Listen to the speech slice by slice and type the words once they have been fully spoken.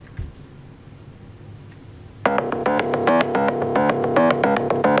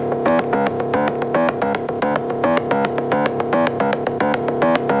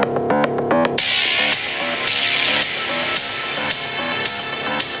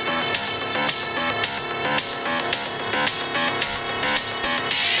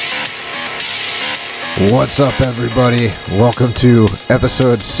What's up, everybody? Welcome to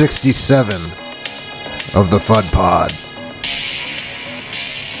episode 67 of the Fud Pod.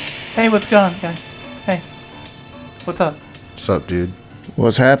 Hey, what's going on, guys? Hey, what's up? What's up, dude?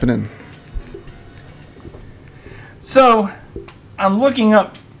 What's happening? So, I'm looking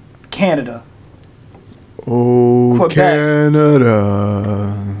up Canada. Oh, Quebec.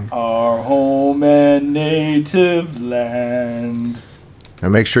 Canada. Our home and native land. Now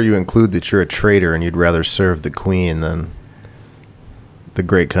make sure you include that you're a traitor and you'd rather serve the Queen than the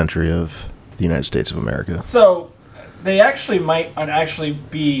great country of the United States of America. So, they actually might actually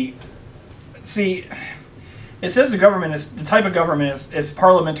be... See, it says the government is... The type of government is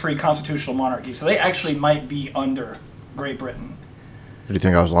parliamentary constitutional monarchy. So they actually might be under Great Britain. Do you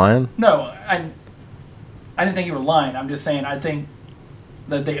think I was lying? No, I didn't think you were lying. I'm just saying I think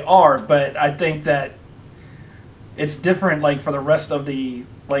that they are, but I think that it's different, like, for the rest of the,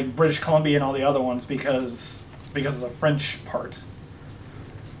 like, British Columbia and all the other ones because of the French part.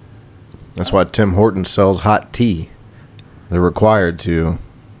 That's why Tim Hortons sells hot tea. They're required to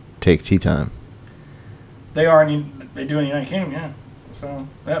take tea time. They are, they do in the United Kingdom, yeah. So,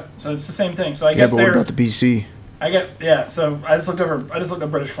 yep. So it's the same thing. So I Yeah, guess but what about the BC? So I just looked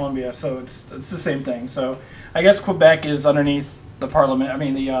up British Columbia, so it's the same thing. So I guess Quebec is underneath the parliament. I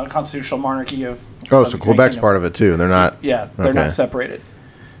mean, the constitutional monarchy of. Oh, so Quebec's part of it too. They're not. Yeah, they're not separated.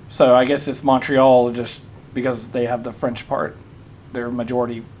 So I guess it's Montreal just because they have the French part. They're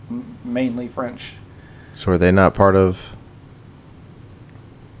majority mainly French. So are they not part of?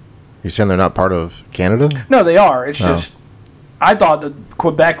 You're saying they're not part of Canada? No, they are. It's just. I thought that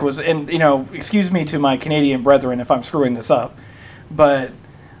Quebec was, and excuse me to my Canadian brethren if I'm screwing this up, but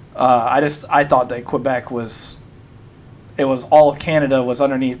I thought that Quebec was, it was all of Canada was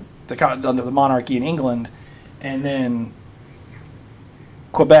under the monarchy in England, and then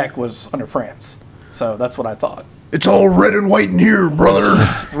Quebec was under France. So that's what I thought. It's all red and white in here, brother.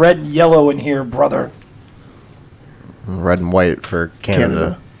 Red and yellow in here, brother. Red and white for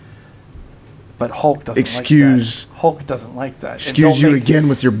Canada. But Hulk doesn't like that. Hulk doesn't like that. Excuse you again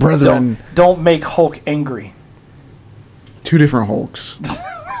with your brethren. Don't make Hulk angry. Two different Hulks.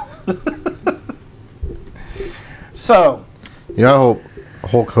 So. You know how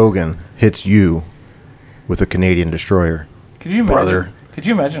Hulk Hogan hits you with a Canadian destroyer? Could you imagine, brother? Could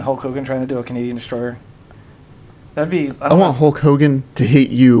you imagine Hulk Hogan trying to do a Canadian destroyer? That'd be... I want Hulk Hogan to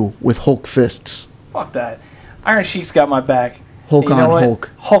hit you with Hulk fists. Fuck that. Iron Sheik's got my back. Hulk on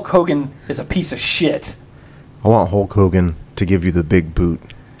Hulk. Hulk Hogan is a piece of shit. I want Hulk Hogan to give you the big boot.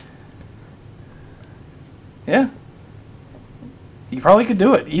 Yeah. You probably could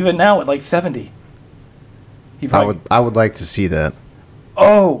do it, even now at like 70. I would like to see that.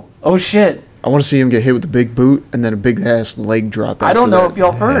 Oh shit. I want to see him get hit with a big boot and then a big ass leg drop. I don't know if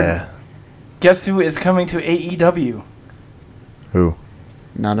y'all heard. Yeah. Guess who is coming to AEW? Who?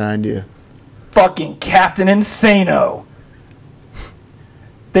 Not an idea. Fucking Captain Insano.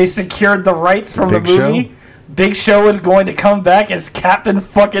 They secured the rights from the movie. Show? Big Show is going to come back as Captain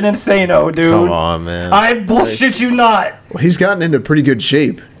fucking Insano, dude. Come on, man. I bullshit you not. Well, he's gotten into pretty good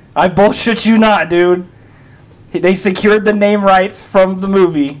shape. I bullshit you not, dude. They secured the name rights from the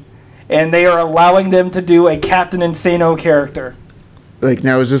movie, and they are allowing them to do a Captain Insano character. Like,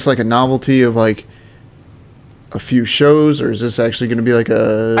 now, is this like a novelty of like a few shows, or is this actually going to be like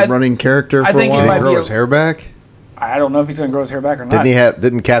a running character for a while? Did he grow his hair back? I don't know if he's going to grow his hair back or not.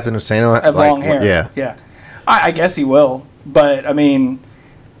 Didn't Captain Insano have long hair? Yeah. I guess he will, but I mean,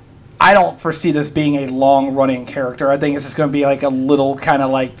 I don't foresee this being a long-running character. I think it's just going to be like a little kind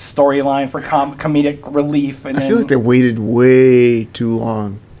of like storyline for comedic relief. And I feel like they waited way too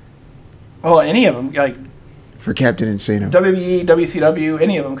long. Well, any of them, like for Captain Insano. WWE, WCW,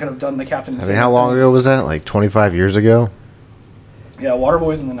 any of them could have done the Captain Insano. I mean, how long ago was that? Like 25 years ago? Yeah,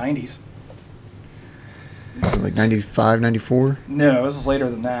 Waterboy's in the 90s. Was it like 95, 94? No, it was later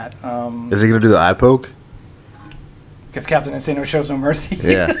than that. Is he going to do the eye poke? Because Captain Insano shows no mercy.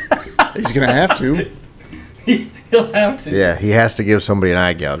 Yeah. He's going to have to. He'll have to. Yeah, he has to give somebody an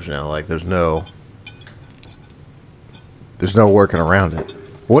eye gouge now. Like, there's no working around it.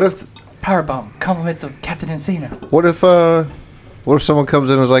 What if... Powerbomb, compliments of Captain Insano. What if someone comes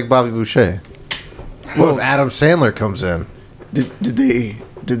in and is like Bobby Boucher? What if Adam Sandler comes in? Did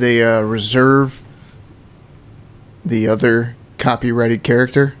they reserve the other copyrighted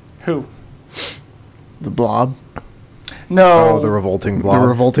character? Who? The Blob? No. Oh, the revolting Blob. The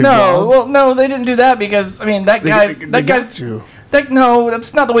revolting Blob? No, well, no, they didn't do that because, I mean, that guy... No,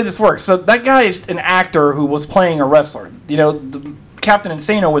 that's not the way this works. So that guy is an actor who was playing a wrestler. The Captain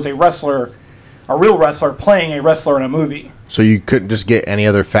Insano was a wrestler a real wrestler playing a wrestler in a movie. So you couldn't just get any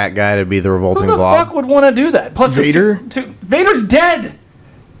other fat guy to be the revolting Who the blob? fuck would want to do that? Plus, Vader? Vader's dead.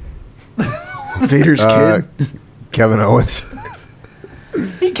 Vader's kid. Kevin Owens.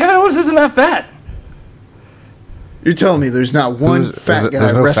 Kevin Owens isn't that fat. You're telling me there's not one fat guy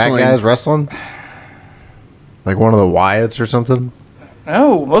there's no wrestling? fat guys wrestling? Like one of the Wyatts or something?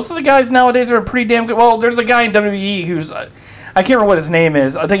 No, most of the guys nowadays are pretty damn good. Well, there's a guy in WWE who's... I can't remember what his name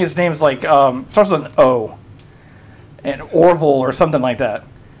is. I think his name's like... starts with an O. And Orville or something like that.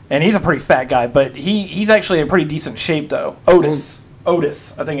 And he's a pretty fat guy, but he's actually in pretty decent shape, though. Otis,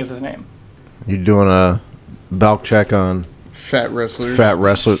 I think is his name. You doing a bulk check on Fat wrestlers.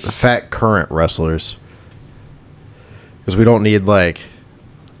 fat current wrestlers? Because we don't need, like,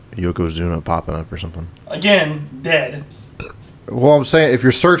 Yokozuna popping up or something. Again, dead. Well, I'm saying, if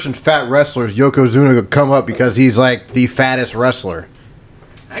you're searching fat wrestlers, Yokozuna could come up because he's, like, the fattest wrestler.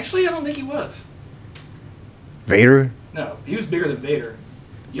 Actually, I don't think he was. Vader? No, he was bigger than Vader.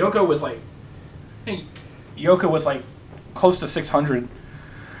 Yoko was like... I think Yoko was like close to 600.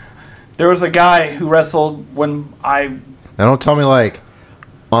 There was a guy who wrestled when Now don't tell me, like,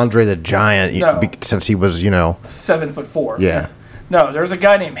 Andre the Giant, No. since he was, 7'4". Yeah. No, there's a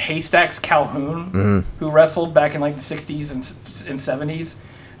guy named Haystacks Calhoun who wrestled back in like the 60s and 70s.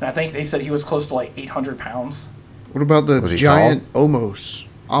 And I think they said he was close to like 800 pounds. What about the Was he giant Omos?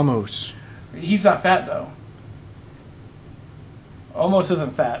 Amos. He's not fat though. Almost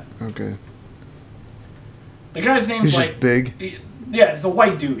isn't fat. Okay. The guy's name's He's like... just big. Yeah, it's a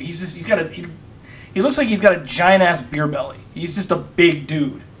white dude. He's got a... He looks like he's got a giant ass beer belly. He's just a big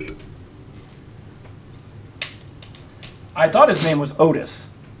dude. I thought his name was Otis.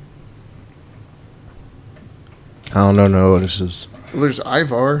 I don't know no Otis's. Well, there's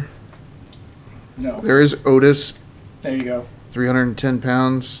Ivar. No. There is Otis. There you go. 310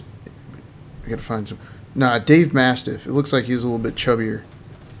 pounds. I gotta find some. Nah, Dave Mastiff. It looks like he's a little bit chubbier.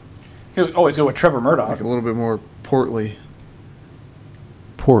 He'll always go with Trevor Murdoch. Like a little bit more portly.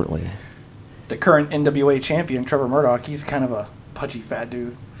 Portly. The current NWA champion, Trevor Murdoch, he's kind of a pudgy fat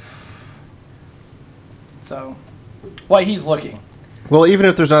dude. So, why he's looking. Well, even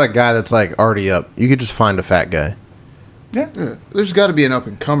if there's not a guy that's, like, already up, you could just find a fat guy. Yeah. There's got to be an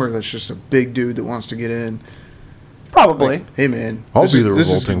up-and-comer that's just a big dude that wants to get in. Probably. Like, hey, man. I'll be the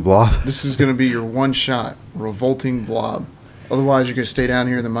revolting blob. This is going to be your one shot. Revolting blob. Otherwise, you're going to stay down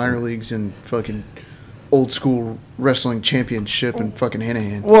here in the minor leagues and fucking old school wrestling championship and fucking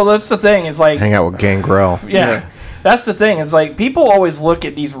hand-to-hand. Well, that's the thing. It's like... Hang out with Gangrel. Yeah. That's the thing. It's like people always look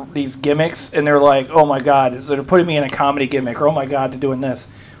at these gimmicks and they're like, "Oh my god, they're putting me in a comedy gimmick," or "Oh my god, they're doing this."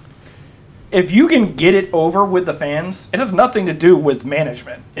 If you can get it over with the fans, it has nothing to do with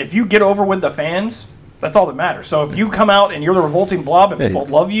management. If you get over with the fans, that's all that matters. So if you come out and you're the revolting blob and people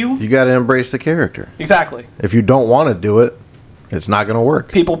love you, You got to embrace the character. exactly. If you don't want to do it, it's not going to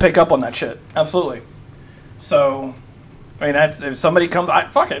work. People pick up on that shit. Absolutely. So, I mean, that's if somebody comes,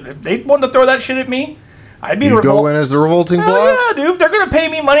 fuck it. If they wanted to throw that shit at me, I'd be You go in as the revolting Hell blob? yeah, dude. If they're going to pay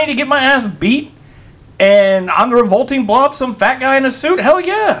me money to get my ass beat and I'm the revolting blob, some fat guy in a suit, hell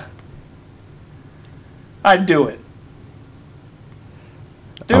yeah. I'd do it.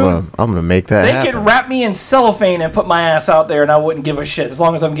 Dude, I'm gonna make that they happen. could wrap me in cellophane and put my ass out there and I wouldn't give a shit as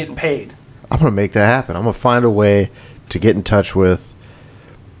long as I'm getting paid. I'm going to make that happen. I'm going to find a way to get in touch with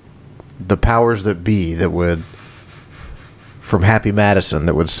the powers that be that would, from Happy Madison,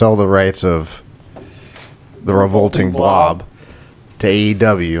 that would sell the rights of the revolting blob to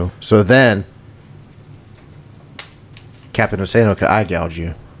AEW. So then, Captain Insano could eye gouge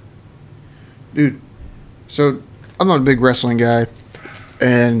you. Dude, so I'm not a big wrestling guy,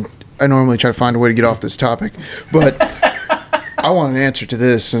 and I normally try to find a way to get off this topic, but I want an answer to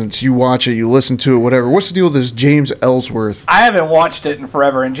this since you watch it, you listen to it, whatever. What's the deal with this James Ellsworth? I haven't watched it in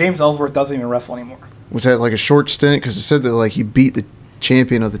forever, and James Ellsworth doesn't even wrestle anymore. Was that like a short stint? Because it said that like he beat the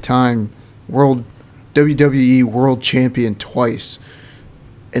champion of the time, WWE World Champion twice,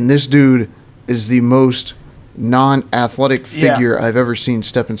 and this dude is the most non-athletic figure I've ever seen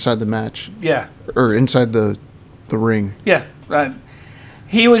step inside the match. Yeah. Or inside the ring. Yeah.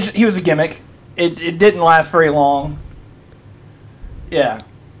 He was a gimmick. It didn't last very long. Yeah.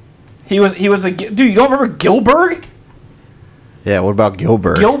 He was a dude. You don't remember Gilbert? Yeah, what about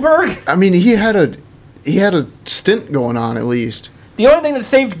Gilbert? Gilbert? I mean, he had a stint going on at least. The only thing that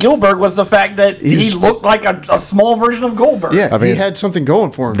saved Gilbert was the fact that he looked like a small version of Goldberg. Yeah, I mean, he had something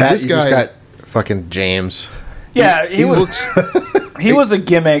going for him. That This you guy just got fucking James. Yeah, he was. looks He was a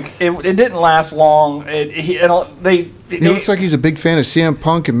gimmick. It didn't last long. He looks like he's a big fan of CM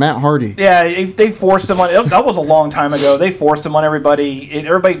Punk and Matt Hardy. Yeah, they forced him on. That was a long time ago. They forced him on everybody.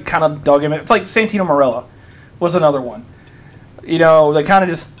 Everybody kind of dug him. It's like Santino Marella was another one. They kind of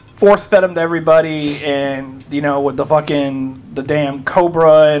just force-fed him to everybody, and, with the damn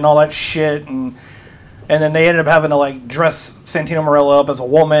Cobra and all that shit, and then they ended up having to, like, dress Santino Marella up as a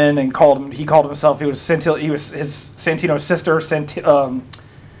woman, and he called himself, he was his Santino's sister,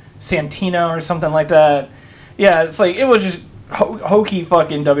 Santina or something like that. Yeah, it's like, it was just hokey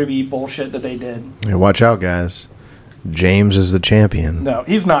fucking WWE bullshit that they did. Yeah, watch out, guys. James is the champion. No,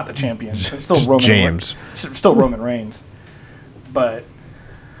 he's not the champion. It's still Roman James. Still Roman Reigns. But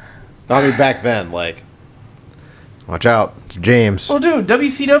I mean, back then, like, watch out, it's James. Well, dude,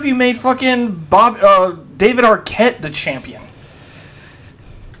 WCW made fucking David Arquette the champion.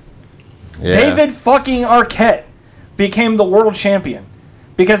 Yeah. David fucking Arquette became the world champion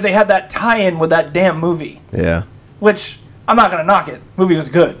because they had that tie-in with that damn movie. Yeah. Which, I'm not going to knock it. The movie was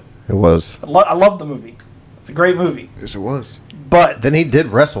good. It was. I love the movie. It's a great movie. Yes, it was. But then he did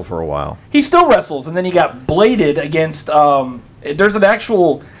wrestle for a while. He still wrestles, and then he got bladed against... there's an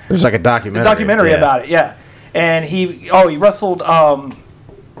actual... There's like a documentary about it, yeah. And he wrestled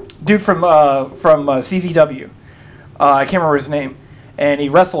dude from CZW. I can't remember his name. And he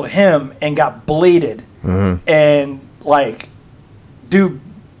wrestled him and got bladed. Mm-hmm. And, like, dude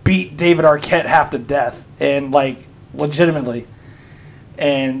beat David Arquette half to death. And, like, legitimately.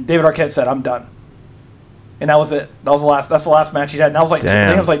 And David Arquette said, "I'm done." And that was it. That's the last match he had. And that was like, I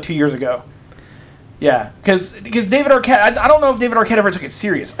think it was like 2 years ago. Yeah, because David Arquette, I don't know if David Arquette ever took it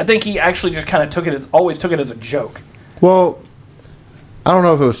serious. I think he actually just kind of always took it as a joke. Well, I don't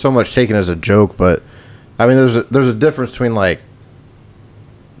know if it was so much taken as a joke, but I mean, there's a difference between like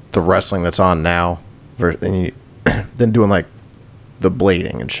the wrestling that's on now than doing like the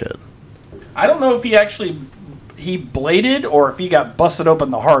blading and shit. I don't know if he bladed or if he got busted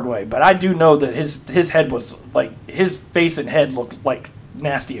open the hard way, but I do know that his head was like, his face and head looked like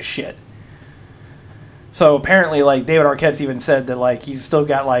nasty as shit. So apparently, like, David Arquette's even said that, like, he's still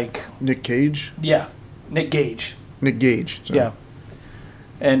got, like... Nick Cage? Yeah. Nick Gage. Sorry. Yeah.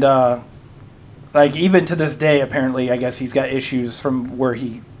 And, like, even to this day, apparently, I guess he's got issues from where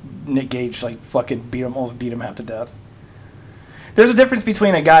Nick Gage, like, fucking almost beat him half to death. There's a difference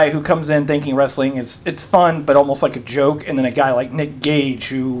between a guy who comes in thinking wrestling it's fun, but almost like a joke, and then a guy like Nick Gage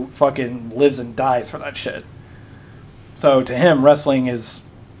who fucking lives and dies for that shit. So to him, wrestling is...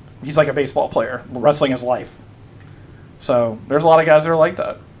 He's like a baseball player. Wrestling is life. So there's a lot of guys that are like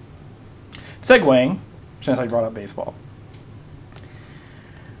that. Segueing, since I brought up baseball.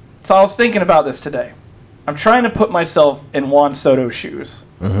 So I was thinking about this today. I'm trying to put myself in Juan Soto's shoes.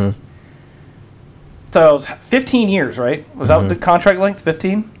 Mm-hmm. So it was 15 years, right? Was that the contract length?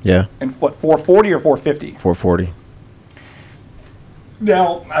 15? Yeah. And what, 440 or 450? 440.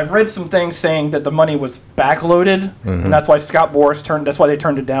 Now, I've read some things saying that the money was backloaded, and that's why Scott Boras that's why they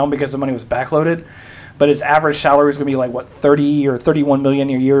turned it down, because the money was backloaded. But his average salary is going to be like, what, 30 or 31 million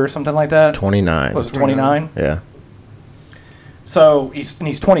a year or something like that? 29. Was it 29? Yeah. So,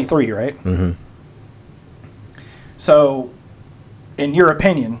 he's 23, right? Mm-hmm. So, in your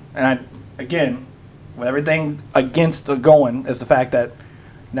opinion, and again, with everything against going, is the fact that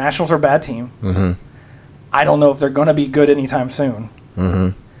Nationals are a bad team. Mm-hmm. I don't know if they're going to be good anytime soon.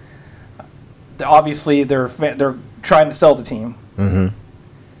 Mm-hmm. Obviously, they're trying to sell the team. Mm-hmm.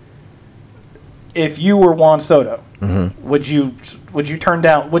 If you were Juan Soto, mm-hmm. would you turn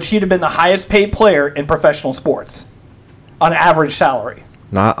down? Would she have been the highest paid player in professional sports on average salary?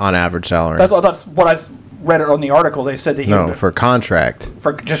 Not on average salary. That's what I read on the article. They said that no, for contract.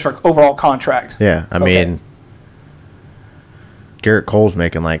 For overall contract. Yeah, I mean, Garrett Cole's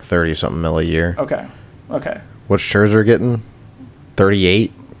making like 30-something mil a year. Okay. What's Scherzer getting?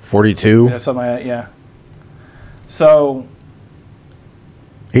 38, 42. Yeah, something like that. Yeah. So.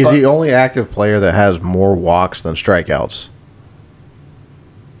 He's the only active player that has more walks than strikeouts.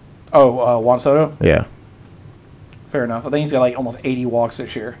 Oh, Juan Soto? Yeah. Fair enough. I think he's got like almost 80 walks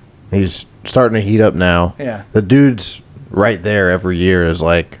this year. He's starting to heat up now. Yeah. The dude's right there every year is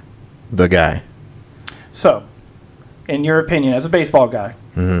like the guy. So, in your opinion, as a baseball guy,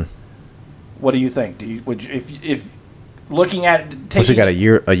 mm-hmm. what do you think? If looking at taking, what's he got,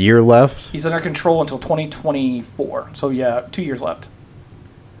 a year left? He's under control until 2024. So yeah, 2 years left.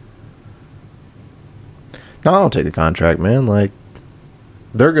 No, I don't take the contract, man. Like,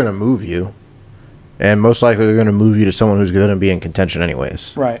 they're going to move you. And most likely they're going to move you to someone who's going to be in contention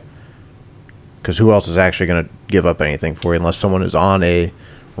anyways. Right. Because who else is actually going to give up anything for you unless someone is on a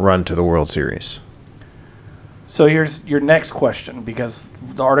run to the World Series? So here's your next question, because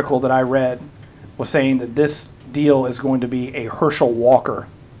the article that I read was saying that this deal is going to be a Herschel Walker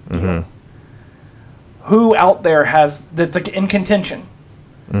deal. Mm-hmm. Who out there that's in contention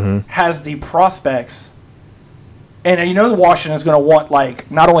Mm-hmm. has the prospects? And you know the Washington is going to want,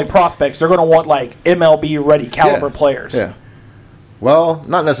 like, not only prospects, they're going to want, like, MLB-ready caliber players. Yeah. Well,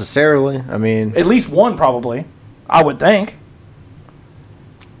 not necessarily. I mean, At least one, probably, I would think.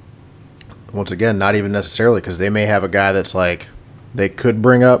 once again, not even necessarily, because they may have a guy that's like they could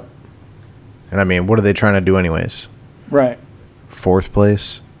bring up. And I mean, what are they trying to do anyways? Right. 4th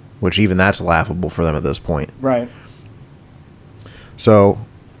place, which even that's laughable for them at this point. Right. So,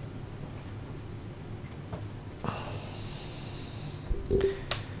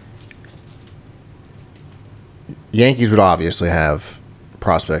 Yankees would obviously have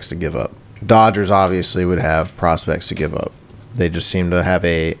prospects to give up. Dodgers obviously would have prospects to give up. They just seem to have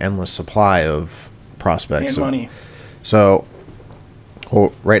a endless supply of prospects. And money. So,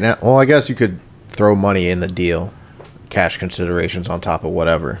 well, right now, I guess you could throw money in the deal, cash considerations on top of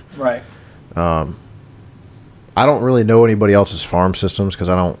whatever. Right. I don't really know anybody else's farm systems because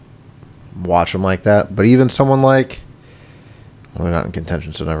I don't watch them like that. But even someone like, well, they're not in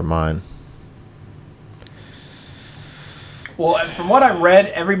contention, so never mind. Well, from what I read,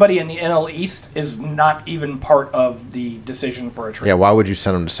 everybody in the NL East is not even part of the decision for a trade. Yeah, why would you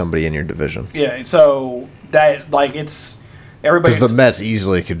send them to somebody in your division? Yeah, so that, like, it's everybody. Because the Mets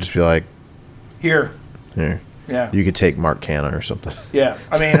easily could just be like, here. here, Yeah. you could take Mark Cannon or something. Yeah,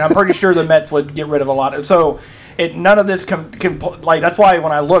 I mean, I'm pretty sure the Mets would get rid of a lot of. So, none of this can like. That's why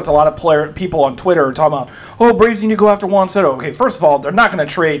when I looked, a lot of people on Twitter are talking about, oh, Braves need to go after Juan Soto. Okay, first of all, they're not going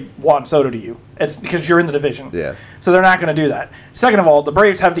to trade Juan Soto to you. It's because you're in the division. Yeah. So they're not going to do that. Second of all, the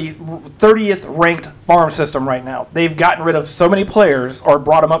Braves have the 30th ranked farm system right now. They've gotten rid of so many players or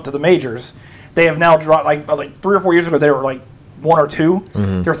brought them up to the majors. They have now dropped like 3 or 4 years ago. They were like 1 or 2.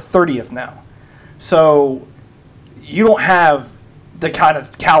 Mm-hmm. They're 30th now. So you don't have the kind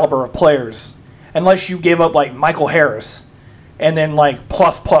of caliber of players unless you give up like Michael Harris and then like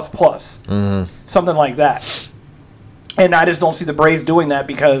plus, something like that. And I just don't see the Braves doing that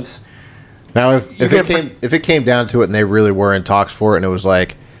because Now, if it came down to it and they really were in talks for it and it was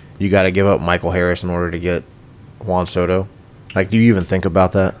like, you got to give up Michael Harris in order to get Juan Soto, like, do you even think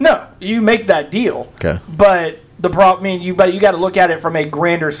about that? no, you make that deal. Okay. But the problem, you got to look at it from a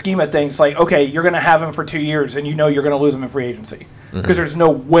grander scheme of things. Like, okay, you're going to have him for 2 years, and you know you're going to lose him in free agency because there's no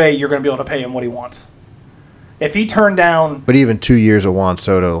way you're going to be able to pay him what he wants. If he turned down, But even 2 years of Juan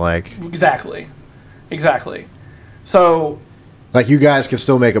Soto, like exactly. So you guys can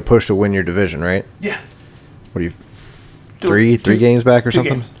still make a push to win your division, right? yeah, What are you, three games back or 2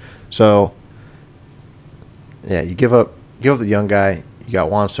 something? games. So, yeah, you give up the young guy. You got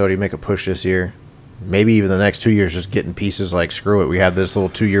Juan Soto. You make a push this year. Maybe even the next 2 years, just getting pieces. Like, screw it. We have this little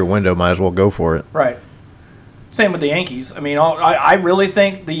 2-year window. Might as well go for it. right. Same with the Yankees. I mean, I really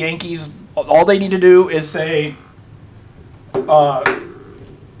think the Yankees, all they need to do is say,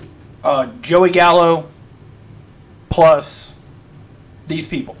 Joey Gallo plus these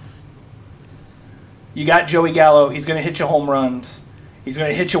people. You got Joey Gallo. He's going to hit you home runs. He's going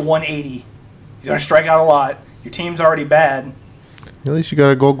to hit you 180. He's going to strike out a lot. Your team's already bad. At least you got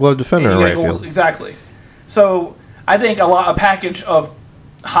a Gold Glove defender in right field. Exactly. So I think a package of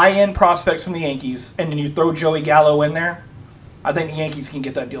high-end prospects from the Yankees, and then you throw Joey Gallo in there, I think the Yankees can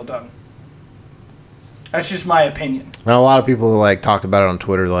get that deal done. That's just my opinion. Now, a lot of people like talked about it on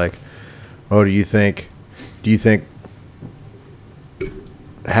Twitter, like, "Oh, do you think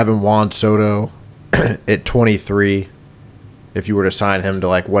having Juan Soto at 23, if you were to sign him to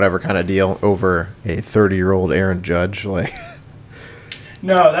like whatever kind of deal over a 30-year-old Aaron Judge, like?"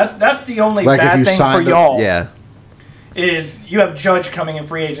 No, that's the only Like bad if you thing for signed y'all. yeah, Is you have Judge coming in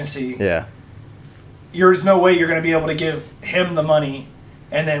free agency. yeah. There's no way you're going to be able to give him the money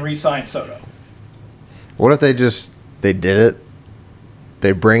and then re-sign Soto. What if they did it?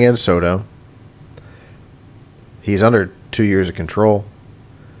 They bring in Soto. He's under 2 years of control.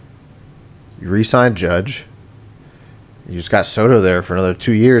 You re-sign Judge. You just got Soto there for another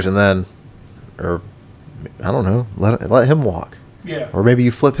 2 years, and then, or I don't know, let him walk, Yeah. or maybe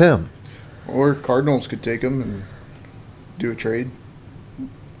you flip him. Or Cardinals could take him and do a trade.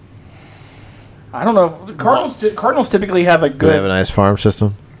 I don't know. Cardinals typically have a Do they have a good. nice farm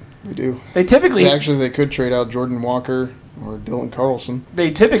system? They do. They typically They could trade out Jordan Walker or Dylan Carlson.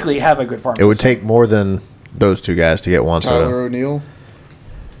 have a good farm. It would system. take more than those two guys to get Juan Tyler Soto. O'Neill.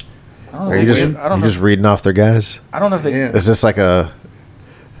 I don't Are know you if just they- I don't know. just reading off their guys? I don't know if they. Yeah. Is this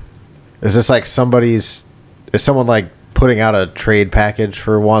someone like putting out a trade package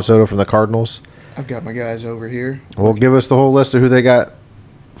for Juan Soto from the Cardinals? I've got my guys over here. Well, give us the whole list of who they got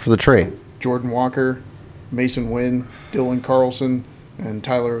for the trade. Jordan Walker, Mason Wynn, Dylan Carlson, and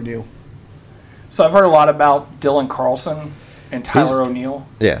Tyler O'Neill. So I've heard a lot about Dylan Carlson and Tyler O'Neill.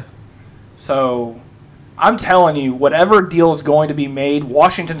 Yeah. So I'm telling you, whatever deal is going to be made,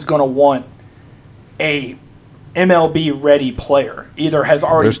 Washington's going to want a MLB-ready player. Either has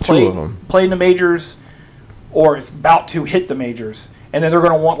already There's two of them. played in the majors or is about to hit the majors. And then they're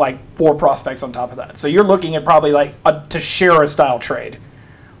going to want like 4 prospects on top of that. So you're looking at probably like a Teixeira-style trade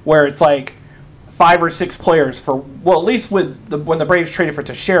where it's like 5 or 6 players for, well, at least with when the Braves traded for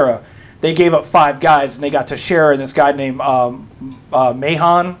Teixeira, they gave up 5 guys, and they got Teixeira and this guy named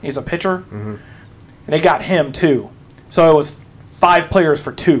Mahan. He's a pitcher. Mm-hmm. And they got him, too. So it was 5 players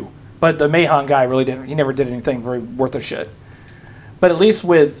for 2. But the Mahan guy he never did anything very worth a shit. But at least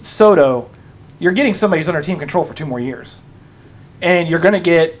with Soto, you're getting somebody who's under team control for 2 more years. And you're going to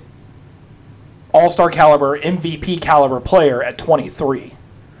get all-star caliber, MVP caliber player at 23.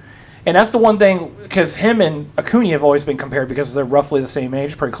 And that's the one thing, because him and Acuna have always been compared because they're roughly the same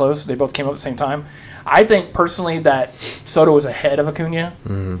age, pretty close. They both came up at the same time. I think personally that Soto is ahead of Acuna.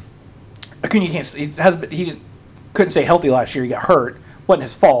 Mm-hmm. Acuna he couldn't stay healthy last year. He got hurt. Wasn't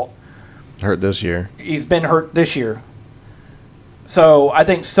his fault. Hurt this year. He's been hurt this year. So I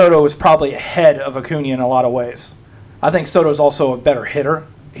think Soto is probably ahead of Acuna in a lot of ways. I think Soto is also a better hitter.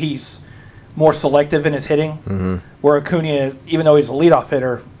 He's more selective in his hitting, mm-hmm. where Acuna, even though he's a leadoff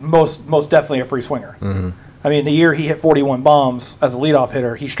hitter, most definitely a free swinger. Mm-hmm. I mean, the year he hit 41 bombs as a leadoff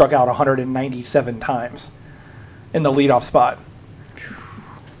hitter, he struck out 197 times in the leadoff spot.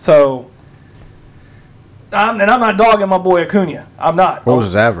 So, I'm not dogging my boy Acuna. I'm not. What was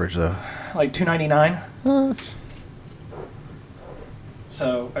his average, though? Like 299.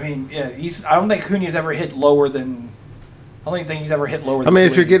 So, I mean, yeah, I don't think Acuna's ever hit lower than. I don't think he's ever hit lower than. I mean,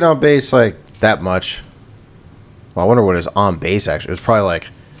 if you're getting on base like that much, well, I wonder what his on base actually. It was probably like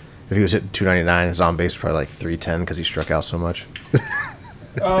if he was hitting 299, his on base was probably like 310 because he struck out so much.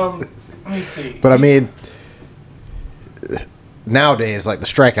 Let me see. But I mean, nowadays, like the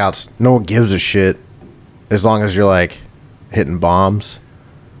strikeouts, no one gives a shit as long as you're like hitting bombs.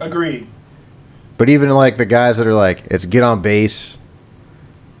 Agreed. But even like the guys that are like, it's get on base.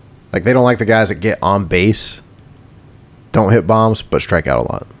 Like they don't like the guys that get on base. Don't hit bombs, but strike out a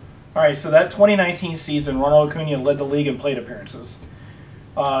lot. All right, so that 2019 season, Ronald Acuna led the league in plate appearances.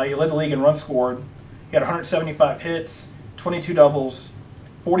 He led the league in runs scored. He had 175 hits, 22 doubles,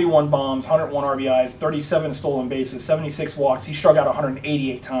 41 bombs, 101 RBIs, 37 stolen bases, 76 walks. He struck out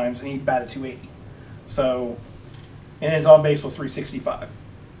 188 times, and he batted 280. So, and his on base was 365.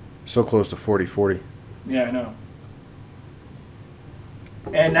 So close to 40-40. Yeah, I know.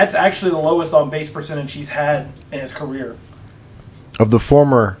 And that's actually the lowest on base percentage he's had in his career. Of the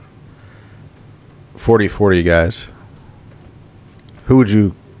former 40-40 guys, who would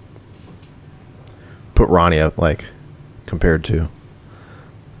you put Ronnie up like compared to?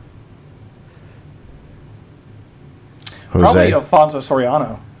 Jose? Probably Alfonso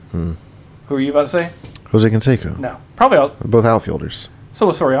Soriano. Who are you about to say? Jose Canseco. No. Probably. Both outfielders. So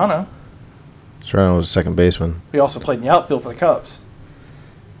was Soriano. Soriano was a second baseman. He also played in the outfield for the Cubs.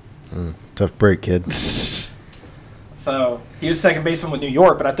 Tough break, kid. So he was second baseman with New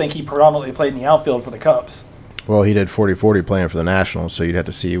York, but I think he predominantly played in the outfield for the Cubs. Well, he did 40-40 playing for the Nationals, so you'd have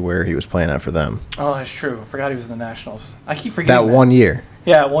to see where he was playing at for them. Oh, that's true. I forgot he was in the Nationals. I keep forgetting that. 1 year.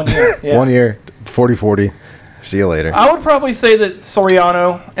 Yeah, 1 year. Yeah. 1 year, 40-40. See you later. I would probably say that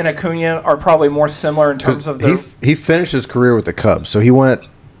Soriano and Acuna are probably more similar in terms of their... He finished his career with the Cubs, so he went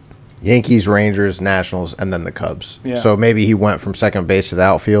Yankees, Rangers, Nationals, and then the Cubs. Yeah. So maybe he went from second base to the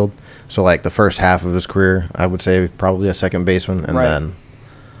outfield. So like the first half of his career, I would say probably a second baseman, and then...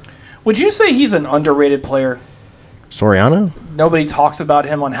 Would you say he's an underrated player? Soriano? Nobody talks about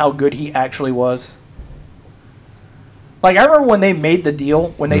him on how good he actually was. Like, I remember when they made the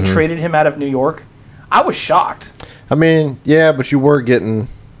deal, when they traded him out of New York, I was shocked. I mean, yeah, but you were getting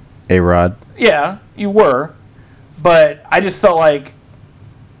A-Rod. Yeah, you were. But I just felt like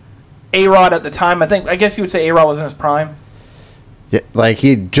A-Rod at the time, I guess you would say A-Rod was in his prime. Yeah, like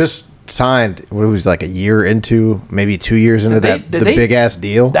he just signed, what was like a year into, maybe 2 years into the big-ass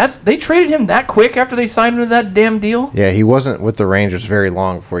deal. They traded him that quick after they signed him to that damn deal? Yeah, he wasn't with the Rangers very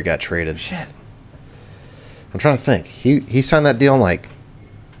long before he got traded. Shit. I'm trying to think. He signed that deal in like...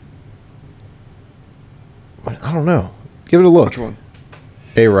 I don't know. Give it a look. Which one?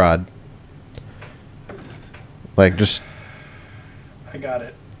 A-Rod. Like, just... I got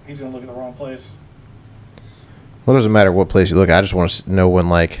it. He's going to look at the wrong place. Well, it doesn't matter what place you look at. I just want to know when,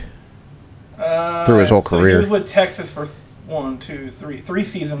 like, through his whole career. He was with Texas for 1, 2, 3. 3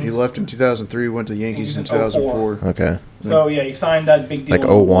 seasons. He left in 2003, went to Yankees in Yankees in 2004. Okay. So, yeah, he signed that big deal. Like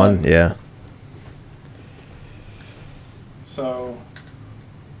 01, yeah. So,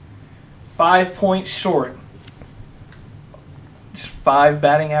 5 points short. Just 5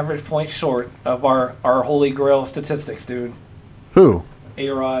 batting average points short of our holy grail statistics, dude. Who?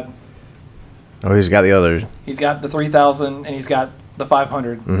 A-Rod. Oh, he's got the other. He's got the 3,000 and he's got the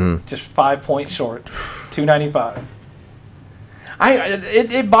 500. Mm-hmm. Just 5 points short. 295.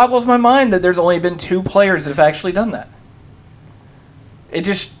 It boggles my mind that there's only been 2 players that have actually done that.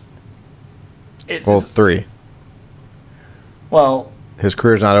 Well, 3. Well, His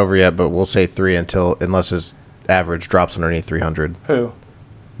career's not over yet, but we'll say 3 unless his average drops underneath 300. who?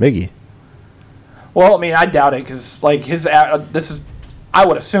 Miggy. Well, I mean, I doubt it because like this is. I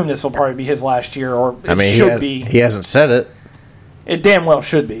would assume this will probably be his last year, or it should be. He hasn't said it. It damn well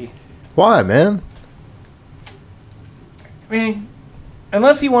should be. Why, man? I mean,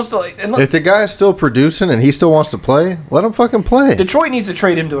 unless he wants to, If the guy's still producing and he still wants to play, let him fucking play. Detroit needs to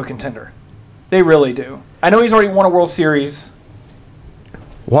trade him to a contender. They really do. I know he's already won a World Series.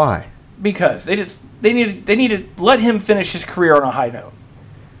 Why? Because they need to let him finish his career on a high note.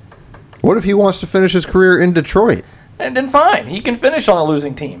 What if he wants to finish his career in Detroit? And then fine, he can finish on a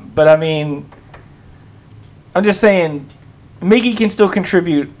losing team. But I mean, I'm just saying, Miggy can still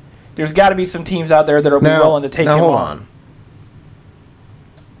contribute. There's got to be some teams out there that are willing to take him on.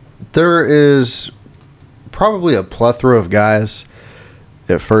 There is probably a plethora of guys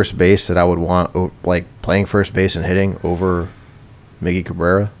at first base that I would want, like playing first base and hitting over Miggy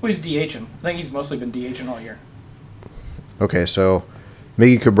Cabrera. Well, he's DHing. I think he's mostly been DHing all year. Okay, so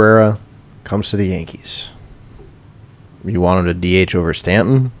Miggy Cabrera comes to the Yankees. You want him to DH over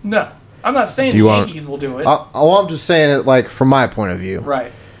Stanton? No. I'm not saying the Yankees will do it. I'm just saying it like from my point of view.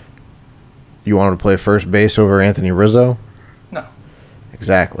 Right. You want him to play first base over Anthony Rizzo? No.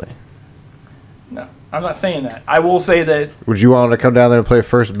 Exactly. No. I'm not saying that. I will say that. Would you want him to come down there and play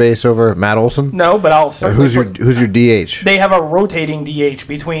first base over Matt Olson? No, but I'll certainly. Who's your DH? They have a rotating DH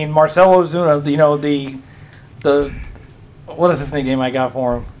between Marcell Ozuna, the what is this nickname I got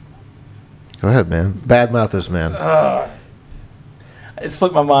for him? Go ahead, man. Badmouth this man. It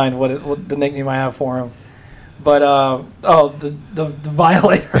slipped my mind what the nickname I have for him. But the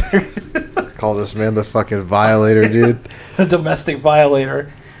violator. Call this man the fucking violator, dude. The domestic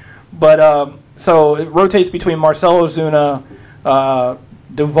violator. But so it rotates between Marcell Ozuna,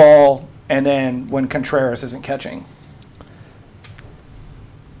 Duvall, and then when Contreras isn't catching.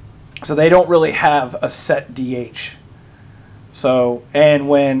 So they don't really have a set DH. So and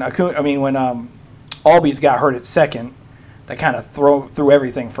when Albies got hurt at second, they kind of threw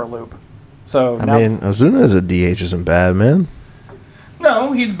everything for a loop. So Ozuna as a DH isn't bad, man.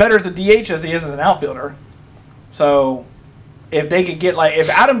 No, he's better as a DH as he is as an outfielder. So if they could get if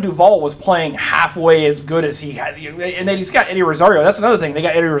Adam Duvall was playing halfway as good as he had, and then he's got Eddie Rosario. That's another thing. They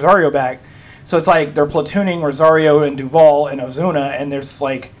got Eddie Rosario back, so it's like they're platooning Rosario and Duvall and Ozuna, and there's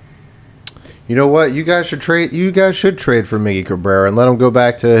like. You know what? You guys should trade. You guys should trade for Miggy Cabrera and let him go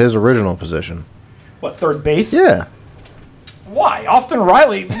back to his original position. What, third base? Yeah. Why? Austin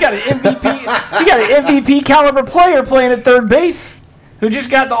Riley, we got an MVP. We got an MVP caliber player playing at third base, who just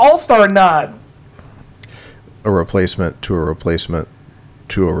got the All-Star nod. A replacement to a replacement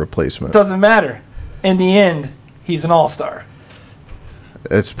to a replacement. Doesn't matter. In the end, he's an All-Star.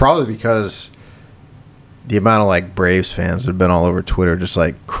 It's probably because the amount of Braves fans that have been all over Twitter just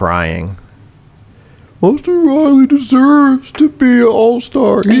crying. Austin Riley deserves to be an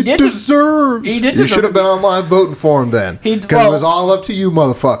all-star. He deserves. You should have been online voting for him then, because it was all up to you,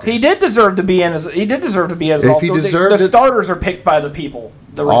 motherfuckers. He did deserve to be in. He did deserve to be as. If he deserved the starters are picked by the people.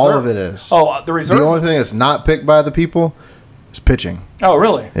 The reserve, all of it is. Oh, the reserve. The only thing that's not picked by the people is pitching. Oh,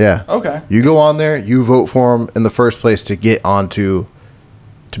 really? Yeah. Okay. You go on there. You vote for him in the first place to get onto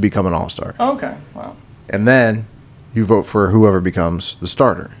to become an all-star. Okay. Wow. And then you vote for whoever becomes the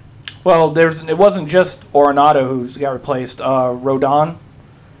starter. Well, it wasn't just Arenado who got replaced. Rodon,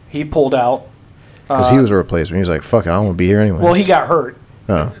 he pulled out because he was a replacement. He was like, "Fuck it, I don't want to be here anyway." Well, he got hurt,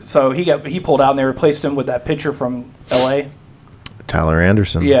 so he pulled out, and they replaced him with that pitcher from L.A. Tyler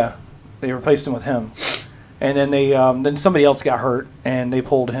Anderson. Yeah, they replaced him with him, and then then somebody else got hurt, and they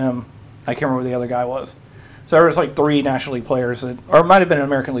pulled him. I can't remember who the other guy was. So there was 3 National League players, or it might have been an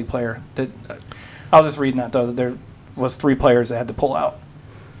American League player. I was just reading that though. That there was 3 players that had to pull out.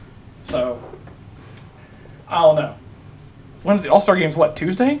 So, I don't know. When's the All-Star game's what,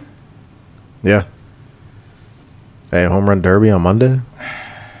 Tuesday? Yeah. Hey, home run derby on Monday.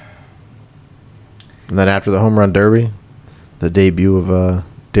 And then after the home run derby, the debut of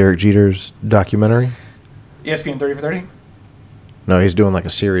Derek Jeter's documentary. ESPN 30 for 30? No, he's doing like a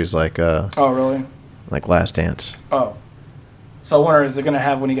series like Oh, really? like Last Dance. Oh. So I wonder, is it going to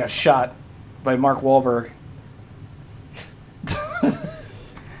have when he got shot by Mark Wahlberg?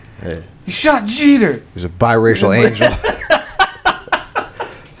 Hey, You shot Jeter. he's a biracial angel.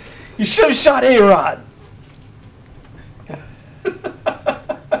 You should have shot A-Rod.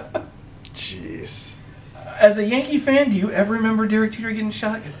 Jeez. As a Yankee fan, do you ever remember Derek Jeter getting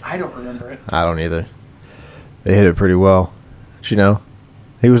shot? 'Cause I don't remember it. I don't either. They hit it pretty well. But, you know,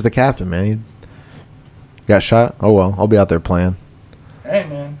 he was the captain, man. He got shot. Oh, well, I'll be out there playing. Hey,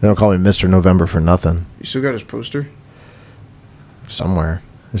 man. They don't call me Mr. November for nothing. You still got his poster? Somewhere.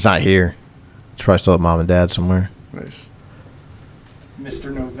 It's not here. It's probably still at mom and dad somewhere. Nice.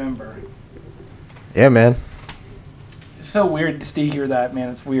 Mr. November. Yeah, man. It's so weird to hear that, man.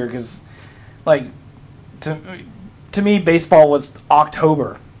 It's weird because, like, to me, baseball was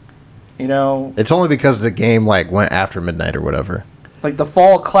October. You know, It's only because the game like went after midnight or whatever. like the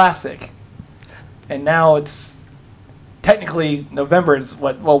Fall Classic, and now it's technically November. Is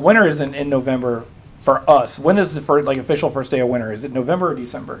what? Well, winter isn't in November for us. When is the first, like, official first day of winter? Is it November or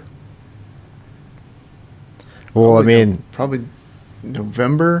December? Well, I mean, Probably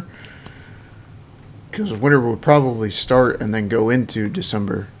November. Because winter would probably start and then go into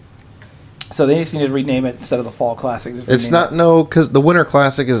December. So they just need to rename it instead of the Fall Classic. Just it's rename not because the Winter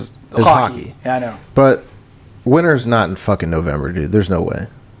Classic is hockey. Yeah, I know. But winter's not in fucking November, dude. There's no way.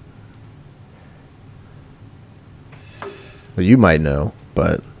 Well, you might know,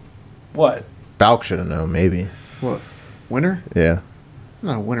 but What? Balk should have known, maybe. What? Winter? Yeah. I'm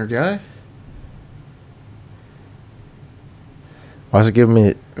not a winter guy. Why is it giving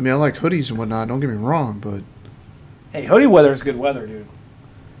me? I mean, I like hoodies and whatnot. Don't get me wrong, but Hey, hoodie weather is good weather, dude.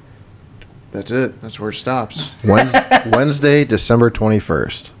 that's it. That's where it stops. Wednesday, December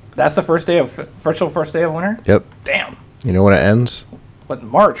 21st. That's the first day of official first day of winter. Yep. Damn. You know when it ends? What,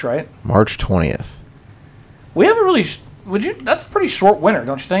 March, right? March 20th. We haven't really. Would you? That's a pretty short winter,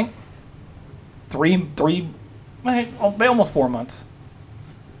 don't you think? Three, almost 4 months.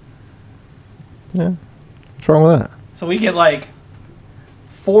 Yeah. What's wrong with that? So we get like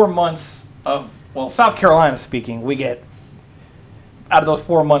 4 months of, well, South Carolina speaking, we get, out of those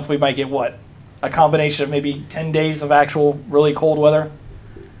 4 months, we might get what? A combination of maybe 10 days of actual really cold weather?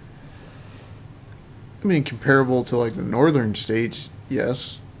 I mean, comparable to like the northern states,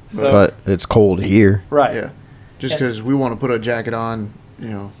 yes. So- But it's cold here. Right. Yeah. Just And- because we want to put a jacket on,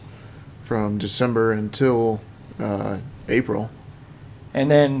 from December until April.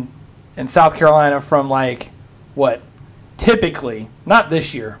 And then in South Carolina from like, what? Typically, not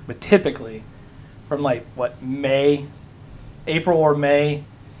this year, but typically from like, what, April or May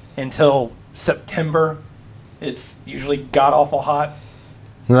until September, it's usually god-awful hot.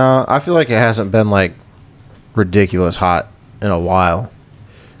 No, I feel like it hasn't been like ridiculous hot in a while,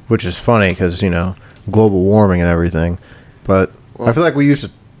 which is funny because global warming and everything. But I feel like we used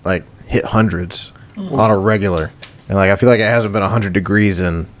to like hit hundreds on a regular, and like I feel like it hasn't been 100 degrees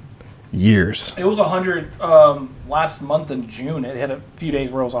in years. It was 100 last month in June. It had a few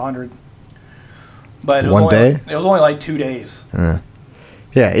days where it was 100. But it was One only, day? It was only like 2 days.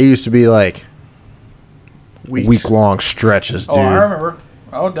 Yeah, it used to be like Weeks. week-long stretches, dude. Oh, I remember.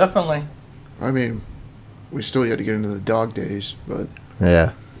 Oh, definitely. I mean, we still had to get into the dog days, but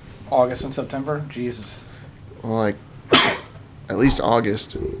Yeah. August and September. Jesus. like at least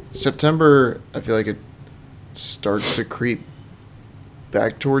August. September, I feel like it starts to creep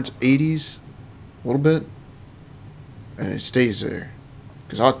back towards 80s a little bit, and it stays there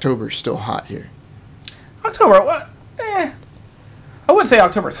because October is still hot here. October, what? I wouldn't say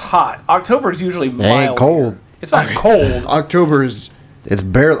October's hot. October is usually mild. ain't cold. here. It's not cold. October is It's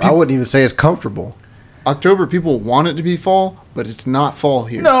barely. I wouldn't even say it's comfortable. October. People want it to be fall, but it's not fall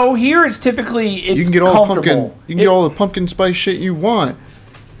here. No, here it's typically it's you can get all the comfortable. pumpkin. You can get all the pumpkin spice shit you want,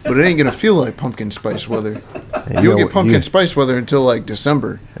 but it ain't gonna feel like pumpkin spice weather. You'll get pumpkin spice weather until like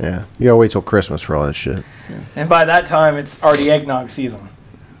December. Yeah, you gotta wait till Christmas for all that shit. And by that time, it's already eggnog season.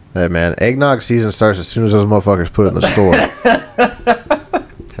 Hey man, eggnog season starts as soon as those motherfuckers put it in the store.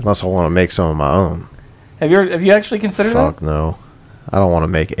 Unless I want to make some of my own. Have you actually considered Fuck that? no, I don't want to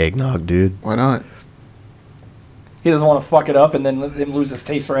make eggnog, dude. Why not? He doesn't want to fuck it up and then let him lose his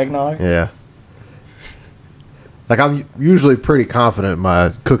taste for eggnog. Yeah. Like I'm usually pretty confident in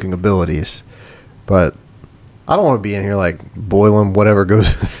my cooking abilities, but I don't want to be in here like boiling whatever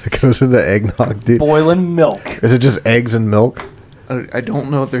goes into eggnog, dude. Boiling milk. Is it just eggs and milk? I don't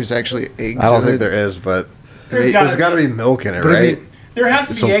know if there's actually eggs. I don't in think it. there is, but There's there's got to be milk in it, But I right? mean, There has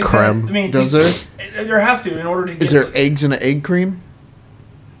to Some be eggs. creme. I mean, Does there has to in order to get. Is there eggs in an egg cream?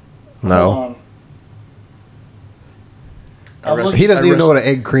 Hold No. on. He doesn't even know what an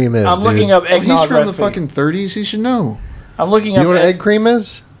egg cream is. I'm dude. looking up eggnog He's from recipe. the fucking 30s. He should know. I'm looking You up. know what an egg cream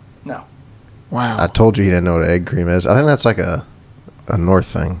is? No. Wow. I told you he didn't know what an egg cream is. I think that's like a North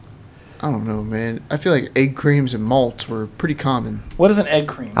thing. I don't know, man. I feel like egg creams and malts were pretty common. What is an egg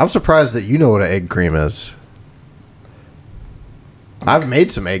cream? I'm surprised that you know what an egg cream is. I've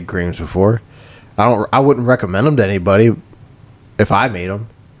made some egg creams before. I wouldn't recommend them to anybody if I made them.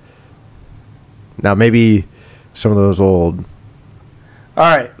 Now maybe some of those old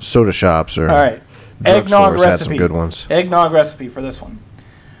All right. soda shops or All right. Eggnog drugstores had recipe. some good ones. Eggnog recipe for this one.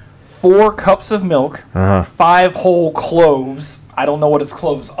 4 cups of milk, 5 whole cloves. I don't know what it's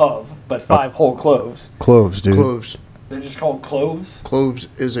cloves of, but 5 whole cloves. Cloves, dude. Cloves. They're just called cloves? Cloves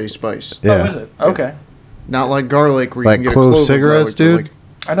is a spice. Yeah. Oh, is it? Okay. Not like garlic where Like you can get clove a clove of cigarettes, garlic, but dude?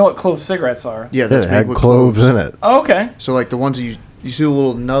 Like, I know what clove cigarettes are. yeah, Yeah, that's it made had with cloves in it. Oh, okay. So like the ones you see the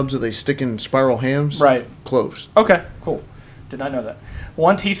little nubs that they stick in spiral hams? Right. Cloves. Okay, cool. Did not know that.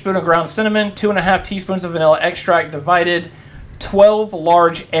 1 teaspoon of ground cinnamon, 2.5 teaspoons of vanilla extract divided, 12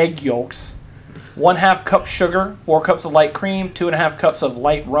 large egg yolks, 1/2 cup sugar, 4 cups of light cream, 2.5 cups of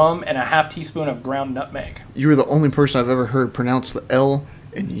light rum, and a half teaspoon of ground nutmeg. You were the only person I've ever heard pronounce the L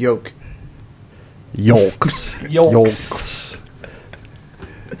in yolk. Yolks. Yolks. Yolks.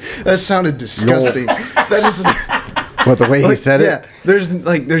 That sounded disgusting. That is What, the way he like, said yeah,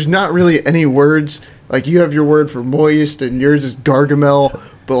 it? there's not really any words. Like you have your word for moist and yours is gargamel,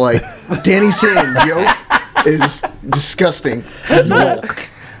 but like Danny saying yolk is disgusting. Yolk.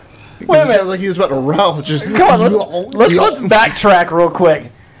 Wait a It minute. sounds like he was about to row. Just Come on, let's backtrack real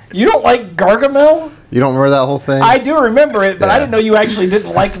quick. You don't like gargamel? You don't remember that whole thing? I do remember it, but I Yeah. didn't know you actually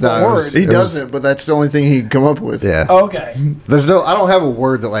didn't like the No, it word. was- He It doesn't, but that's the only thing he could come up with. Yeah. Okay. I don't have a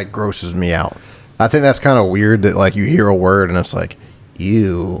word that like grosses me out. I think that's kind of weird that like you hear a word and it's like,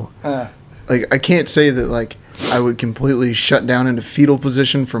 ew. Like I can't say that like I would completely shut down into fetal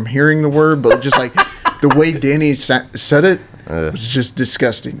position from hearing the word, but just like the way Danny said it was just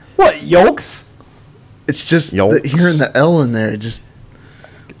disgusting. What, yolks? It's just Yolks. hearing the L in there, just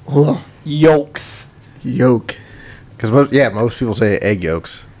ugh, Yolks. yolk. Because most people say egg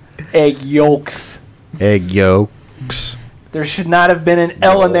yolks. Egg yolks. Egg yolks. There should not have been an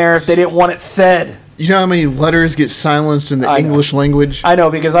L in there if they didn't want it said. You know how many letters get silenced in the I know. English language? I know,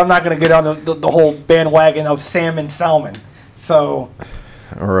 because I'm not going to get on the whole bandwagon of salmon. So,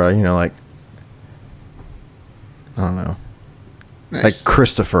 Or, like, I don't know. Nice. Like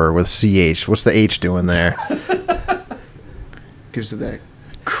Christopher with CH. What's the H doing there? Gives it that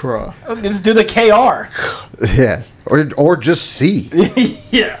craw. just do the KR. Yeah. Or just C.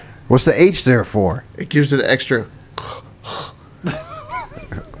 Yeah. What's the H there for? It gives it extra.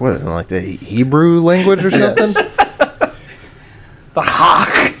 What is it, like the Hebrew language or something? The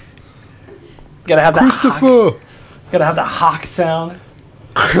hawk. Gotta have the hawk. Christopher. Gotta have the hawk sound.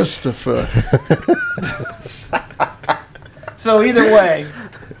 Christopher. So either way,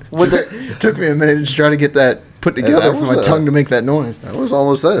 with the, Took me a minute to try to get that put together that for was my a- tongue to make that noise. That was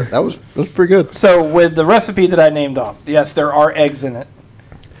almost it. That was pretty good. so with the recipe that I named off, yes, there are eggs in it.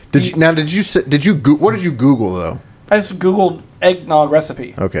 Did you what did you Google though? I just Googled eggnog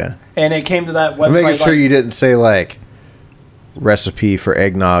recipe, Okay. and it came to that website. I'm making sure like- you didn't say like recipe for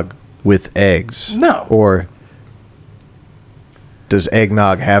eggnog with eggs. No. Or does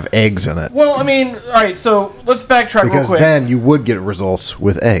eggnog have eggs in it? Well, I mean, all right. So let's backtrack real Because quick. then you would get results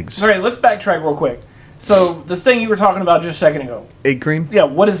with eggs. All right, let's backtrack real quick. So the thing you were talking about just a second ago. Egg cream. Yeah,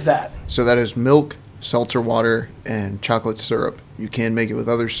 what is that? So that is milk, seltzer water, and chocolate syrup. You can make it with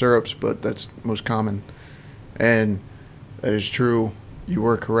other syrups, but that's most common. And that is true. You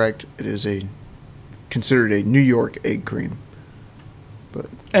were correct. It is considered a New York egg cream. But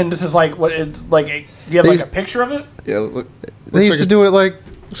And this is like what it's like. Do you have They like a used- picture of it? yeah, look. They used to do it like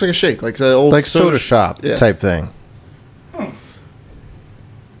Looks like a shake, like the old soda shop Yeah. type thing.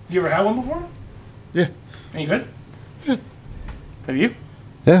 You ever had one before? Yeah. Are you good? Have you?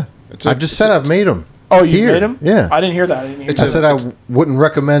 Yeah. I just said I've made them. Oh, you Here, made them? yeah. I didn't hear that. I didn't hear It's I that. said I wouldn't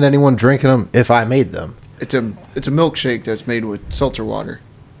recommend anyone drinking them if I made them. It's a milkshake that's made with seltzer water.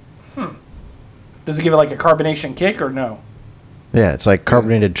 Does it give it like a carbonation kick or no? Yeah, it's like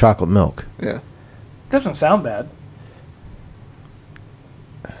carbonated chocolate milk. Yeah. Doesn't sound bad.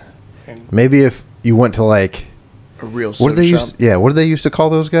 Maybe if you went to like A real what soda did they shop. what did they used to call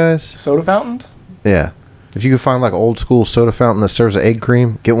those guys? Soda fountains? Yeah. If you could find like old school soda fountain that serves egg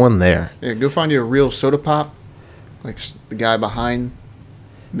cream, get one there. Yeah, go find you a real soda pop. Like the guy behind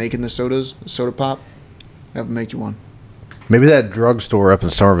making the sodas, soda pop. Have him make you one. Maybe that drugstore up in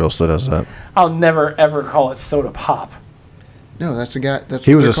Somerville still does that. I'll never ever call it soda pop. No, that's the guy. That's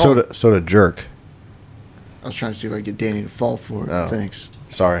He what was a they're called. soda jerk. I was trying to see if I could get Danny to fall for it. Oh. Thanks.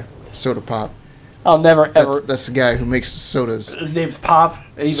 Sorry. Soda Pop. I'll never ever. That's the guy who makes the sodas. His name's Pop.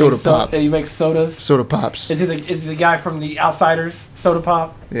 And he Soda makes Pop. And he makes sodas. Soda Pops. Is he the guy from the Outsiders? Soda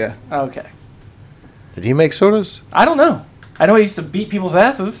Pop. Yeah. Okay. Did he make sodas? I don't know. I know he used to beat people's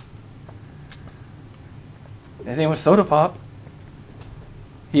asses. His name was Soda Pop.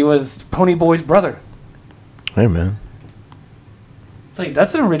 He was Pony Boy's brother. Hey, man. It's like,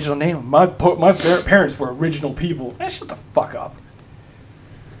 that's an original name. My parents were original people. Man, shut the fuck up.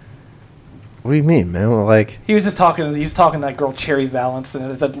 What do you mean, man? Well, like, He was talking to that girl Cherry Valance,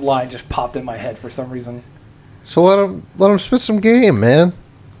 and that line just popped in my head for some reason. so let him spit some game, man.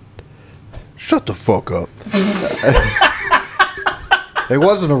 Shut the fuck up. It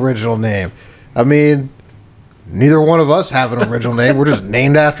was an original name. I mean, neither one of us have an original name. We're just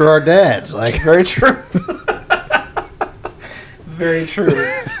named after our dads. Like, Very true. It's very true.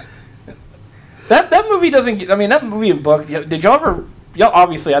 That movie doesn't get, I mean, that movie and book, did y'all ever, y'all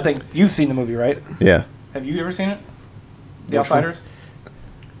obviously, I think you've seen the movie, right? yeah. Have you ever seen it? The Which one? Outsiders?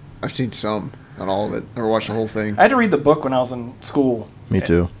 I've seen some, not all of it. Or watched the whole thing. I had to read the book when I was in school. Me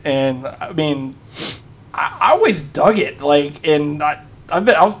too. And I mean, I always dug it. Like, and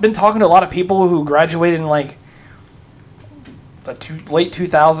I've been talking to a lot of people who graduated in like the late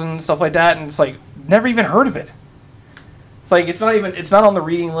 2000s, stuff like that, and it's like never even heard of it. It's like it's not on the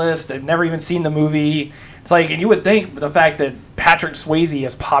reading list. They've never even seen the movie. It's like, and you would think the fact that Patrick Swayze,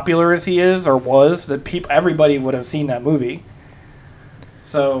 as popular as he is or was, that everybody would have seen that movie.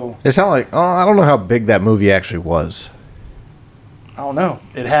 So It's not like, I don't know how big that movie actually was. I don't know.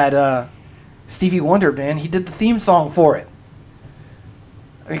 It had Stevie Wonder, man. He did the theme song for it.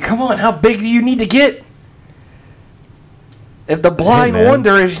 I mean, come on. How big do you need to get? If the blind man.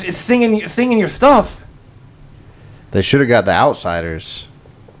 wonder is singing your stuff. They should have got the Outsiders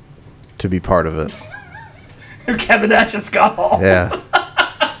to be part of it. Kevin Nash and Scott Hall. Yeah.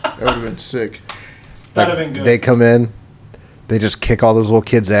 That would have been sick. That'd have been good. They come in, they just kick all those little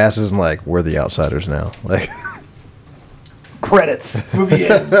kids' asses, and like, we're the Outsiders now. Like, Credits. Movie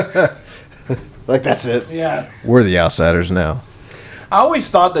ends. like that's it. Yeah. We're the Outsiders now. I always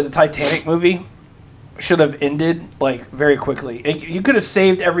thought that the Titanic movie should have ended like very quickly. You could have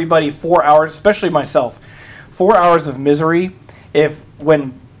saved everybody 4 hours, especially myself, 4 hours of misery if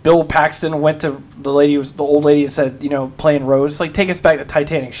when Bill Paxton went to the old lady and said, playing Rose, like, take us back to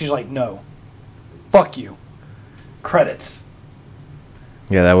Titanic. She's like, no. Fuck you. Credits.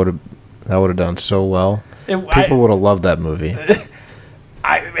 Yeah, that would have done so well. People would have loved that movie.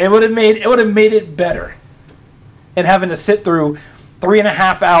 It would have made it better. And having to sit through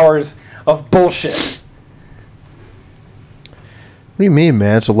 3.5 hours of bullshit. What do you mean,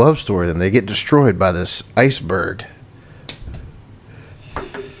 man? It's a love story. Then they get destroyed by this iceberg.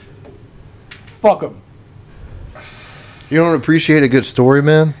 Fuck them. You don't appreciate a good story,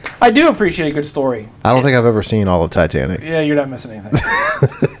 man? I do appreciate a good story. I don't think I've ever seen all of Titanic. Yeah, you're not missing anything.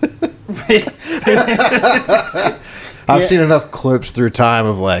 I've seen enough clips through time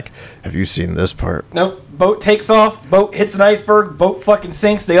of like, have you seen this part? Nope. Boat takes off, boat hits an iceberg, boat fucking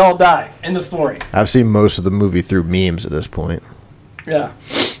sinks, they all die. End of story. I've seen most of the movie through memes at this point. Yeah.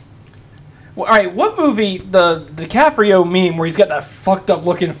 Well, all right, what movie, the DiCaprio meme where he's got that fucked up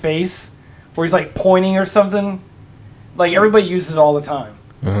looking face, where he's like pointing or something? Like, everybody uses it all the time.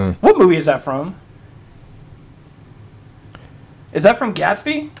 Mm-hmm. What movie is that from? Is that from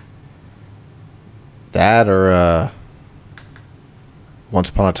Gatsby? That or Once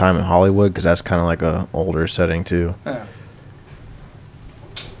Upon a Time in Hollywood, because that's kind of like a older setting too. Yeah.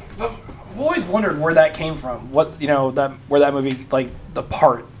 I've always wondered where that came from. Where that movie, like, the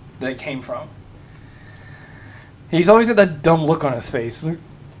part that it came from. He's always got that dumb look on his face.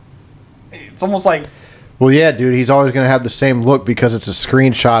 It's almost like... Well, yeah, dude, he's always going to have the same look because it's a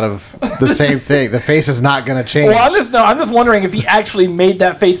screenshot of the same thing. The face is not going to change. Well, I'm just wondering if he actually made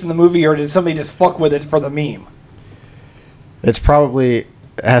that face in the movie, or did somebody just fuck with it for the meme? It's probably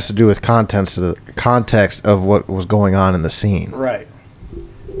has to do with context of what was going on in the scene. Right.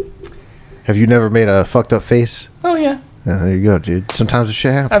 Have you never made a fucked up face? Oh yeah. Yeah, there you go, dude. Sometimes the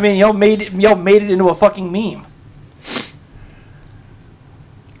shit happens. I mean, y'all made it into a fucking meme.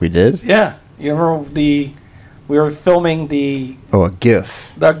 We did? Yeah. You remember we were filming the Oh, a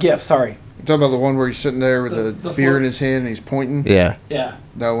GIF. GIF. Sorry. You're talking about the one where he's sitting there with The the beer float. in his hand and he's pointing? Yeah. Yeah.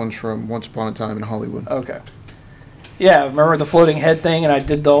 That one's from Once Upon a Time in Hollywood. Okay. Yeah. Remember the floating head thing, and I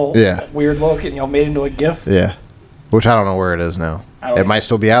did the whole weird look, and y'all made it into a GIF. Yeah. Which I don't know where it is now. It might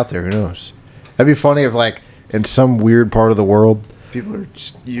still be out there. Who knows? That'd be funny if, like, in some weird part of the world. People are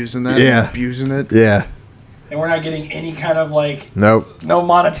just using that Yeah. and abusing it. Yeah. And we're not getting any kind of, like, Nope. no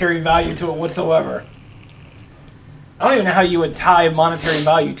monetary value to it whatsoever. I don't even know how you would tie monetary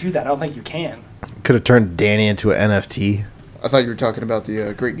value to that. I don't think you can. Could have turned Danny into an NFT. I thought you were talking about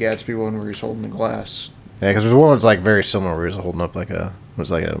the Great Gatsby one where he's holding the glass. Yeah, because there's one that's like very similar where he's holding up like a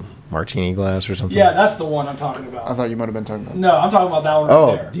martini glass or something. Yeah, that's the one I'm talking about. I thought you might have been talking about. No, I'm talking about that one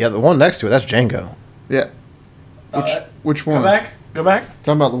right there. Yeah, the one next to it, that's Django. Yeah. Which one? Go back.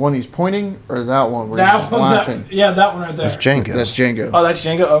 Talking about the one he's pointing or that one where That he's one. laughing? That one right there. That's Django. That's Django. Oh, that's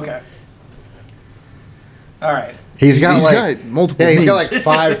Django? Okay. All right. He's got multiple Yeah, he's got memes. like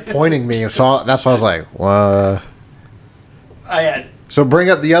 5 pointing memes. So that's why I was like, what? So bring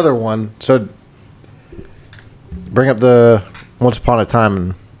up the other one. So bring up the Once Upon a Time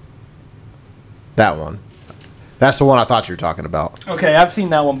and that one. That's the one I thought you were talking about. Okay, I've seen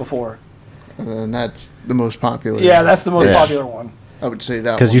that one before. And that's the most popular. Yeah, that's the most popular one. I would say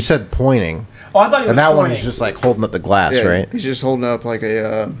that one. Because you said pointing. Oh, I thought he was And that pointing. one he's just like holding up the glass, Yeah, right? he's just holding up like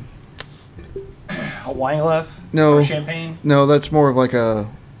a... A wine glass? No. Or champagne? No, that's more of like a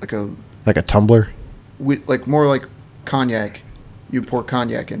Like a tumbler. like more like cognac. You pour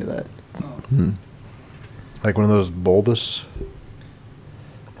cognac into that. Like one of those bulbous.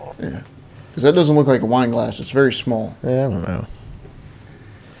 Yeah. Because that doesn't look like a wine glass. It's very small. Yeah, I don't know.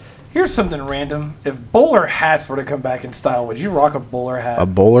 Here's something random. If bowler hats were to come back in style, would you rock a bowler hat? A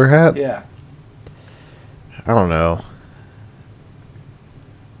bowler hat? Yeah. I don't know.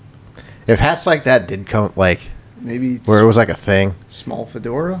 If hats like that did come, like, Maybe it's where it was like a thing. small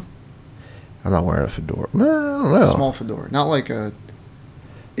fedora. I'm not wearing a fedora. I don't know. Small fedora, not like a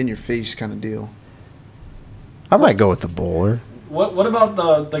in your face kind of deal. I might go with the bowler. What about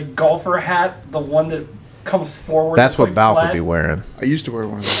the golfer hat, the one that comes forward? That's what like Balk would flat? be wearing. I used to wear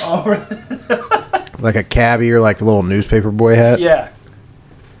one of those. Oh, really? Like a cabbie or like the little newspaper boy hat. Yeah.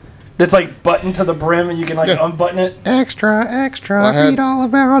 It's like buttoned to the brim and you can like unbutton it. Extra, extra, Well, read all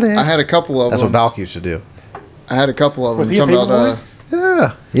about it. I had a couple of That's them. what Balk used to do. I had a couple of them. Was he a Talking paper about, boy?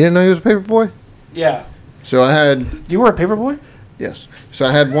 Yeah. You didn't know he was a paper boy? Yeah. so I had You were a paper boy? yes. So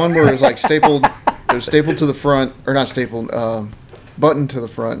I had one where it was like stapled. It was stapled to the front, or not stapled, buttoned to the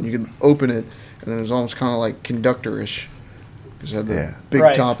front. And you could open it, and then it was almost kind of like conductor-ish because it had the big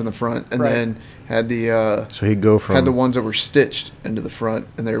Right. top in the front, and Right. then had the So he'd go from had the ones that were stitched into the front,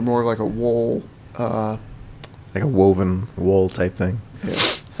 and they were more like a wool. like a woven wool type thing. Yeah.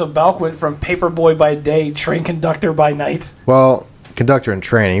 So Balk went from paper boy by day, train conductor by night. Well, conductor in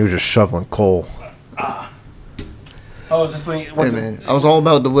training, he was just shoveling coal. Oh, is this when he... Hey what's it- man, I was all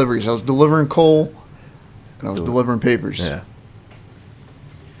about deliveries. I was delivering coal, and I was delivering papers. Yeah.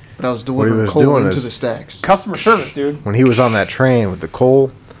 But I was he delivering was coal doing into is- the stacks. Customer service, dude. When he was on that train with the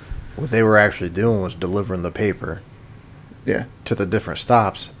coal, what they were actually doing was delivering the paper Yeah. to the different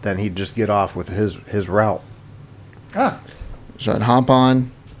stops. Then he'd just get off with his route. Ah. So I'd hop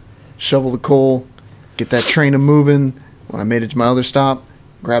on, shovel the coal, get that train a moving. When I made it to my other stop,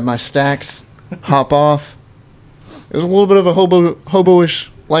 grab my stacks, hop off. It was a little bit of a hobo-ish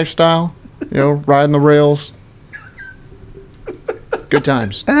lifestyle, riding the rails. Good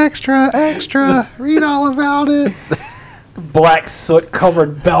times. Extra, extra, read all about it. Black soot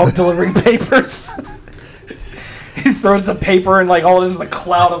covered Balk delivering papers. He throws the paper and like all it is a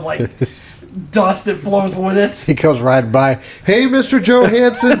cloud of like dust that flows with it. He comes riding by. Hey, Mr.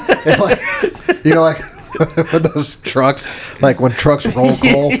 Johansson. And like, like with those trucks, like when trucks roll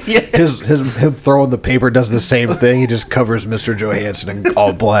coal, Yeah. him throwing the paper does the same thing. He just covers Mr. Johansson in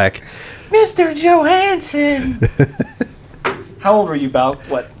all black. Mr. Johansson. How old were you, Balk?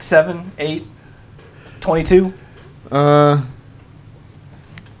 What, 7, 8, 22? Probably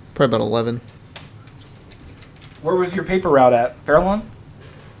about 11. Where was your paper route at? Fairlawn?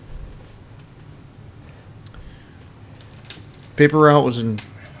 Paper route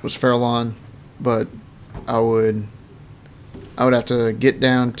was Fairlawn, but I would have to get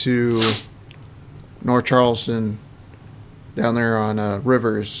down to North Charleston, down there on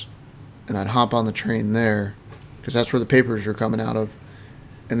Rivers, and I'd hop on the train there, because that's where the papers were coming out of,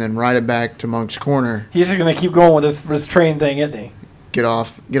 and then ride it back to Monk's Corner. He's just going to keep going with this train thing, isn't he? Get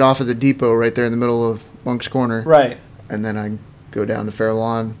off at the depot right there in the middle of Monk's Corner, Right. and then I go down to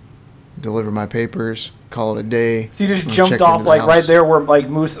Fairlawn, deliver my papers, call it a day. So you just and jumped check off into the like house. right there where like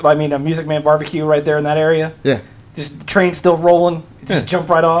a Music Man Barbecue right there in that area? Yeah. Just train still rolling. Just Yeah. jump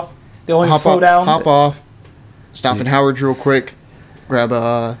right off. They only Hop slow off, down. hop off, stop in Howard's real quick, grab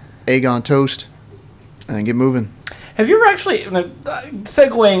a egg on toast, and then get moving. Have you ever actually,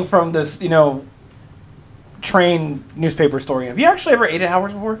 segueing from this, train newspaper story, have you actually ever ate at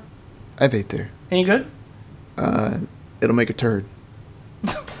Howard's before? I've ate there. Any good? It'll make a turd.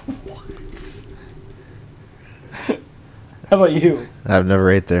 How about you? I've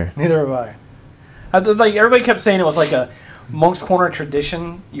never ate there. Neither have I. Like everybody kept saying it was like a Monk's Corner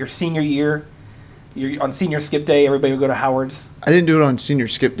tradition. Your senior year, on senior skip day, everybody would go to Howard's. I didn't do it on senior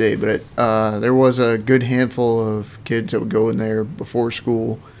skip day, but there was a good handful of kids that would go in there before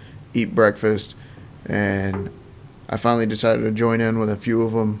school, eat breakfast, and I finally decided to join in with a few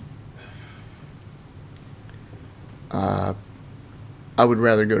of them. I would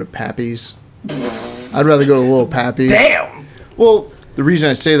rather go to Pappy's. I'd rather go to Little Pappy's. Damn! Well, the reason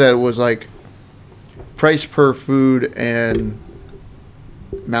I say that was like price per food and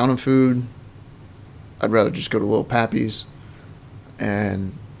amount of food. I'd rather just go to Little Pappy's.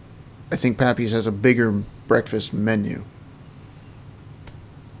 And I think Pappy's has a bigger breakfast menu.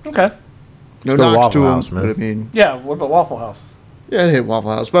 Okay. No Go to knocks Waffle to House, them, man. but I mean, Yeah, what about Waffle House? yeah, I'd hit Waffle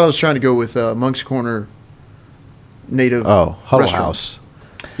House. But I was trying to go with Monk's Corner native Oh, Huddle restaurant. House.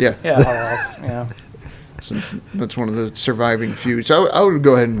 Yeah, Yeah, Waffle House. Yeah. since that's one of the surviving few. So I would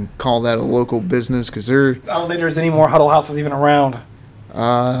go ahead and call that a local business because they're, I don't think there's any more Huddle Houses even around.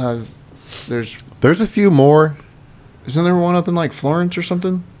 there's, There's a few more. isn't there one up in like Florence or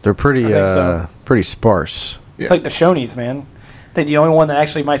something? They're pretty I think so. pretty sparse. Yeah. It's like the Shoney's, man. I think the only one that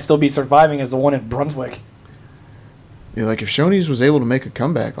actually might still be surviving is the one in Brunswick. You know, like if Shoney's was able to make a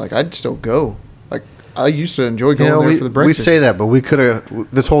comeback, like I'd still go. Like I used to enjoy going there we, for the we breakfast. say that, but we could have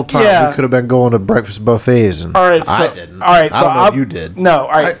this whole time Yeah. we could have been going to breakfast buffets, and All right, so, I didn't. All right, so I don't know if you did. No,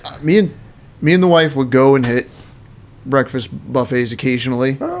 all right. me and the wife would go and hit breakfast buffets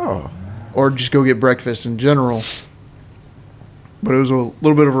occasionally, Oh, or just go get breakfast in general. But it was a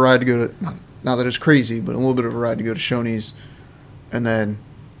little bit of a ride to go to. Not that it's crazy, but a little bit of a ride to go to Shoney's, and then.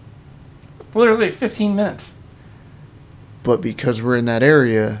 Literally 15 minutes. But because we're in that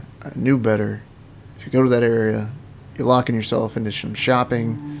area, I knew better. If you go to that area, you're locking yourself into some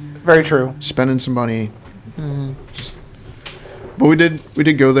shopping, Very true. spending some money. But we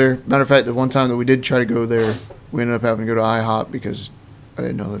did go there. Matter of fact, the one time that we did try to go there, we ended up having to go to IHOP because I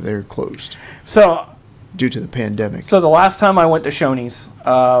didn't know that they were closed So due to the pandemic. the last time I went to Shoney's,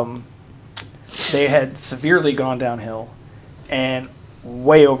 they had severely gone downhill and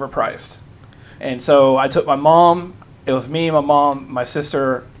way overpriced. And so I took my mom. It was me, my mom, my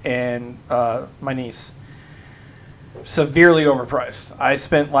sister, and my niece. Severely overpriced. I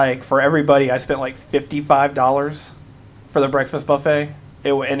spent for everybody, I spent $55 for the breakfast buffet.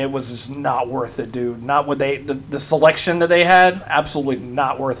 And it was just not worth it, dude. Not what the selection that they had, absolutely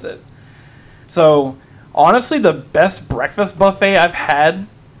not worth it. So honestly, the best breakfast buffet I've had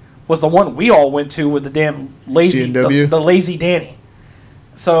was the one we all went to with the damn lazy, C&W? the Lazy Danny.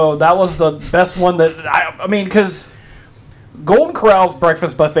 So that was the best one that I mean, because Golden Corral's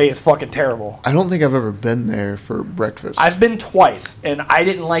breakfast buffet is fucking terrible. I don't think I've ever been there for breakfast. I've been twice, and I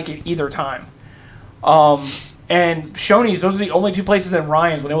didn't like it either time. And Shoney's, those are the only two places in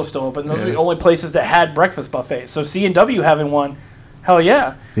Ryan's when it was still open. Those are the only places that had breakfast buffets. So C&W having one, hell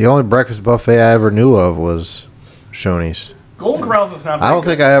yeah. the only breakfast buffet I ever knew of was Shoney's. Golden Corral's is not I very don't good.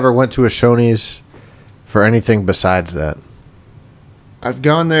 think I ever went to a Shoney's for anything besides that. I've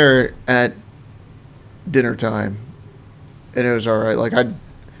gone there at dinner time, and it was all right. Like I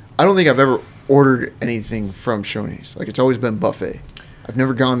don't think I've ever ordered anything from Shoney's. Like it's always been buffet. I've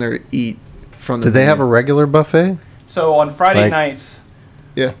never gone there to eat from the. Did they have a menu. regular buffet? So on Friday Like- nights,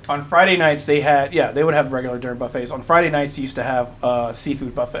 Yeah. on Friday nights they would have regular dinner buffets. On Friday nights they used to have a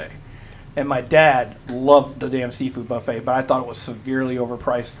seafood buffet. And my dad loved the damn seafood buffet, but I thought it was severely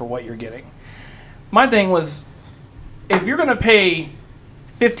overpriced for what you're getting. My thing was, if you're going to pay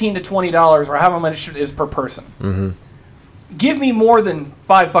 $15 to $20 or however much it is per person, give me more than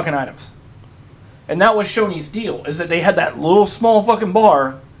 5 fucking items. And that was Shoney's deal, is that they had that little small fucking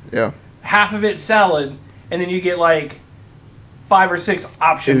bar, Yeah. half of it salad, and then you get 5 or 6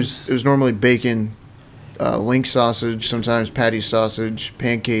 options. It was normally bacon, link sausage, sometimes patty sausage,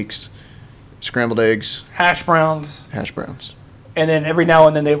 pancakes, scrambled eggs, hash browns, hash browns, and then every now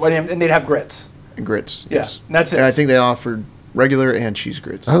and then they'd have grits. and grits. Yeah, Yes. that's it. And I think they offered regular and cheese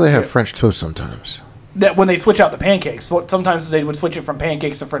grits. How do they have French toast sometimes? That when they switch out the pancakes, sometimes they would switch it from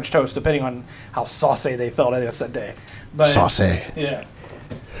pancakes to French toast, depending on how saucy they felt, I guess, that day. But, Saucy. Yeah.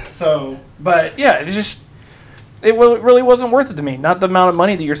 So, but yeah, it really wasn't worth it to me. Not the amount of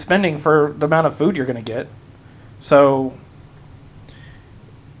money that you're spending for the amount of food you're going to get. So,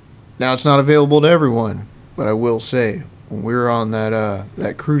 Now it's not available to everyone, but I will say when we were on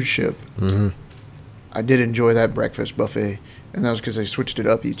that cruise ship, I did enjoy that breakfast buffet, and that was because they switched it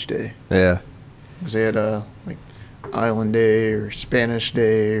up each day. Yeah. Because they had like Island Day or Spanish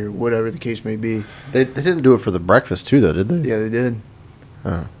Day or whatever the case may be. They didn't do it for the breakfast too, though, did they? Yeah, they did.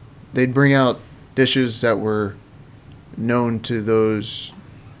 Oh. They'd bring out dishes that were known to those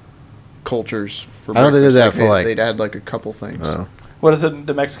cultures. For I know they did breakfast. that for, like- they'd add like a couple things. Oh. What is it?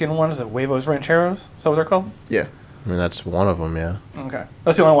 The Mexican one? Is it huevos rancheros? Is that what they're called? Yeah, I mean, that's one of them, yeah. Okay,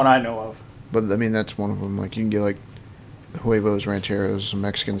 that's the only one I know of. but I mean that's one of them. Like you can get like the huevos rancheros, some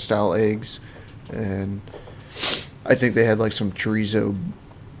Mexican style eggs, and I think they had like some chorizo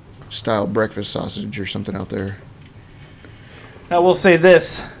style breakfast sausage or something out there. Now we'll say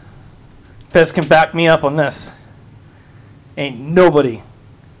this. Fez can back me up on this. Ain't nobody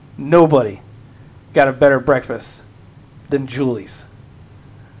got a better breakfast than Julie's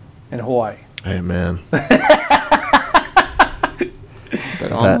in Hawaii. Hey, man.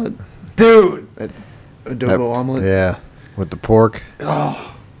 That omelet, Dude. that adobo omelet. Yeah, with the pork.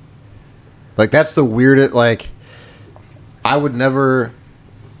 Oh. Like, that's the weirdest, like, I would never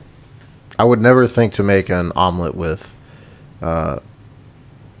think to make an omelet with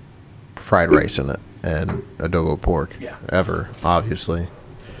fried rice in it and adobo pork. Yeah. Ever, obviously.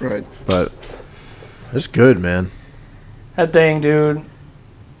 Right. But it's good, man. That thing, dude.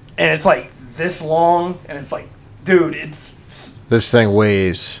 And it's like this long, and it's like, dude, it's This thing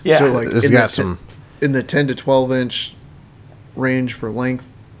weighs. yeah. So like It's in got the some, in the 10 to 12 inch range for length,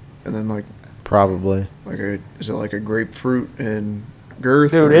 and then like probably. is it like a grapefruit and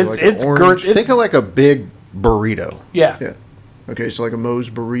girth? Dude, or it's- like it's an orange? girth- it's- Think of like a big burrito, yeah. Yeah. Okay, so like a Moe's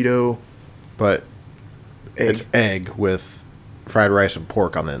burrito but egg. it's egg with fried rice and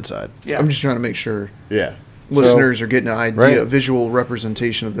pork on the inside. Yeah. I'm just trying to make sure Yeah. listeners are getting an idea, right. a visual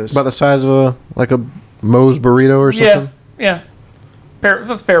representation of this. About the size of a Moe's burrito or something. Yeah.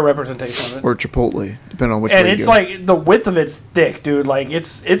 That's fair representation of it. Or Chipotle, depending on which And way it's you go. like the width of it's thick, dude. Like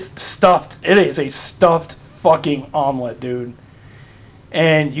it's stuffed. It is a stuffed fucking omelet, dude.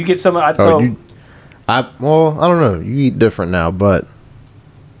 And you get some. I don't know. You eat different now, but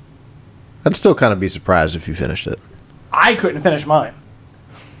I'd still kind of be surprised if you finished it. I couldn't finish mine.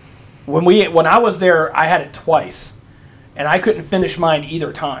 When I was there, I had it twice, and I couldn't finish mine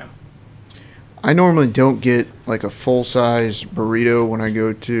either time. I normally don't get like a full size burrito when I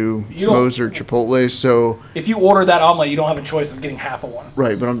go to You don't- Moe's or Chipotle, so If you order that omelet, you don't have a choice of getting half of one.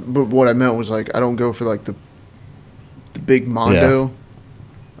 right. But what I meant was like I don't go for like the big Mondo.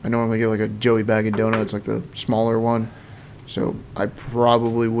 I normally get like a Joey bag of donuts, like the smaller one. So I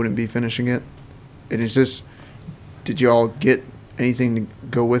probably wouldn't be finishing it. And is this? Did y'all get anything to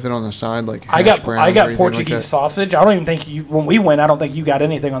go with it on the side, like I hash got browns or anything Portuguese like that? sausage. I don't even think when we went, I don't think you got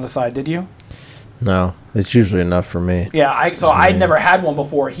anything on the side, did you? No, it's usually enough for me. Yeah, I'd never had one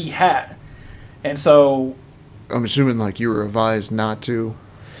before. He had, and so I'm assuming like you were advised not to.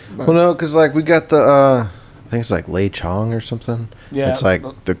 But Well, no, because like we got the I think it's like Lei Chong or something. Yeah. It's like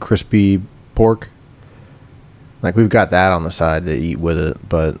the crispy pork. Like we've got that on the side to eat with it,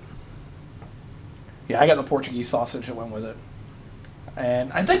 but yeah, I got the Portuguese sausage that went with it,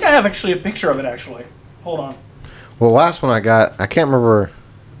 and I think I have actually a picture of it. Actually, hold on. well, the last one I can't remember.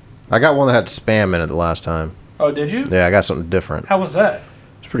 I got one that had spam in it the last time. Oh, did you? Yeah, I got something different. How was that?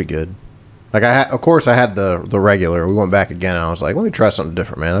 It's pretty good. Like of course, I had the regular. We went back again, and I was like, let me try something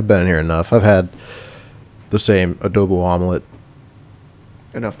different, man. I've been in here enough. I've had the same adobo omelet.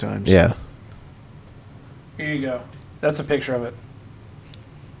 enough times. Yeah. Here you go. That's a picture of it.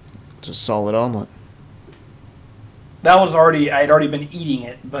 It's a solid omelet. That was I had already been eating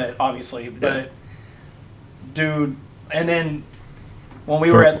it, but dude, and then when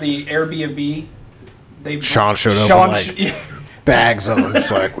we were at the Airbnb, Sean showed up with, yeah, bags of them. It's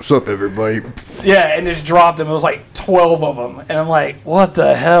like, what's up, everybody? yeah, and just dropped them. It was like 12 of them, and I'm like, what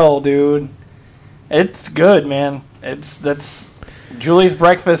the hell, dude? It's good, man. That's Julie's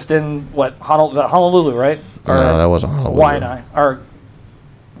breakfast in what Honolulu, right? No, that wasn't Honolulu. Waianae, or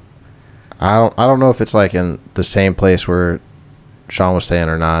I don't know if it's like in the same place where Sean was staying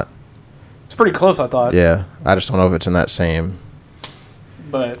or not. it's pretty close, I thought. Yeah, I just don't know if it's in that same.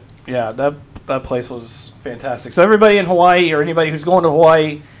 But yeah, that place was fantastic. So everybody in Hawaii or anybody who's going to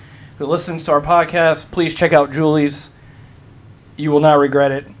Hawaii who listens to our podcast, please check out Julie's. You will not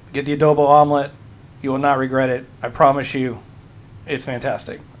regret it. Get the adobo omelet. You will not regret it. I promise you. It's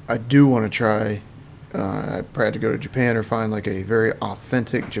fantastic. I do want to try. I probably had to go to Japan or find like a very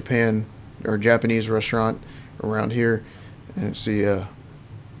authentic Japan or Japanese restaurant around here, and it's the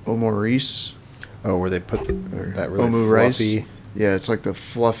omurice. Oh, where they put Or that really omu rice. fluffy. Yeah, it's like the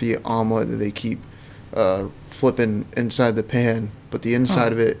fluffy omelet that they keep flipping inside the pan, but the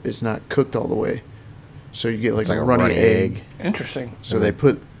inside of it is not cooked all the way. So you get like, It's like a runny egg. Interesting. So they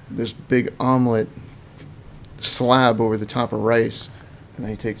put this big omelet slab over the top of rice, and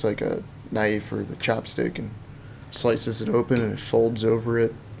then he takes like a knife or the chopstick and slices it open, and it folds over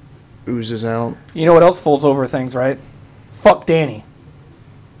it, oozes out. You know what else folds over things, right? Fuck Danny.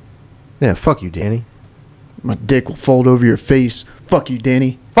 Yeah, fuck you, Danny. My dick will fold over your face. Fuck you,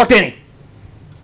 Danny. Fuck Danny.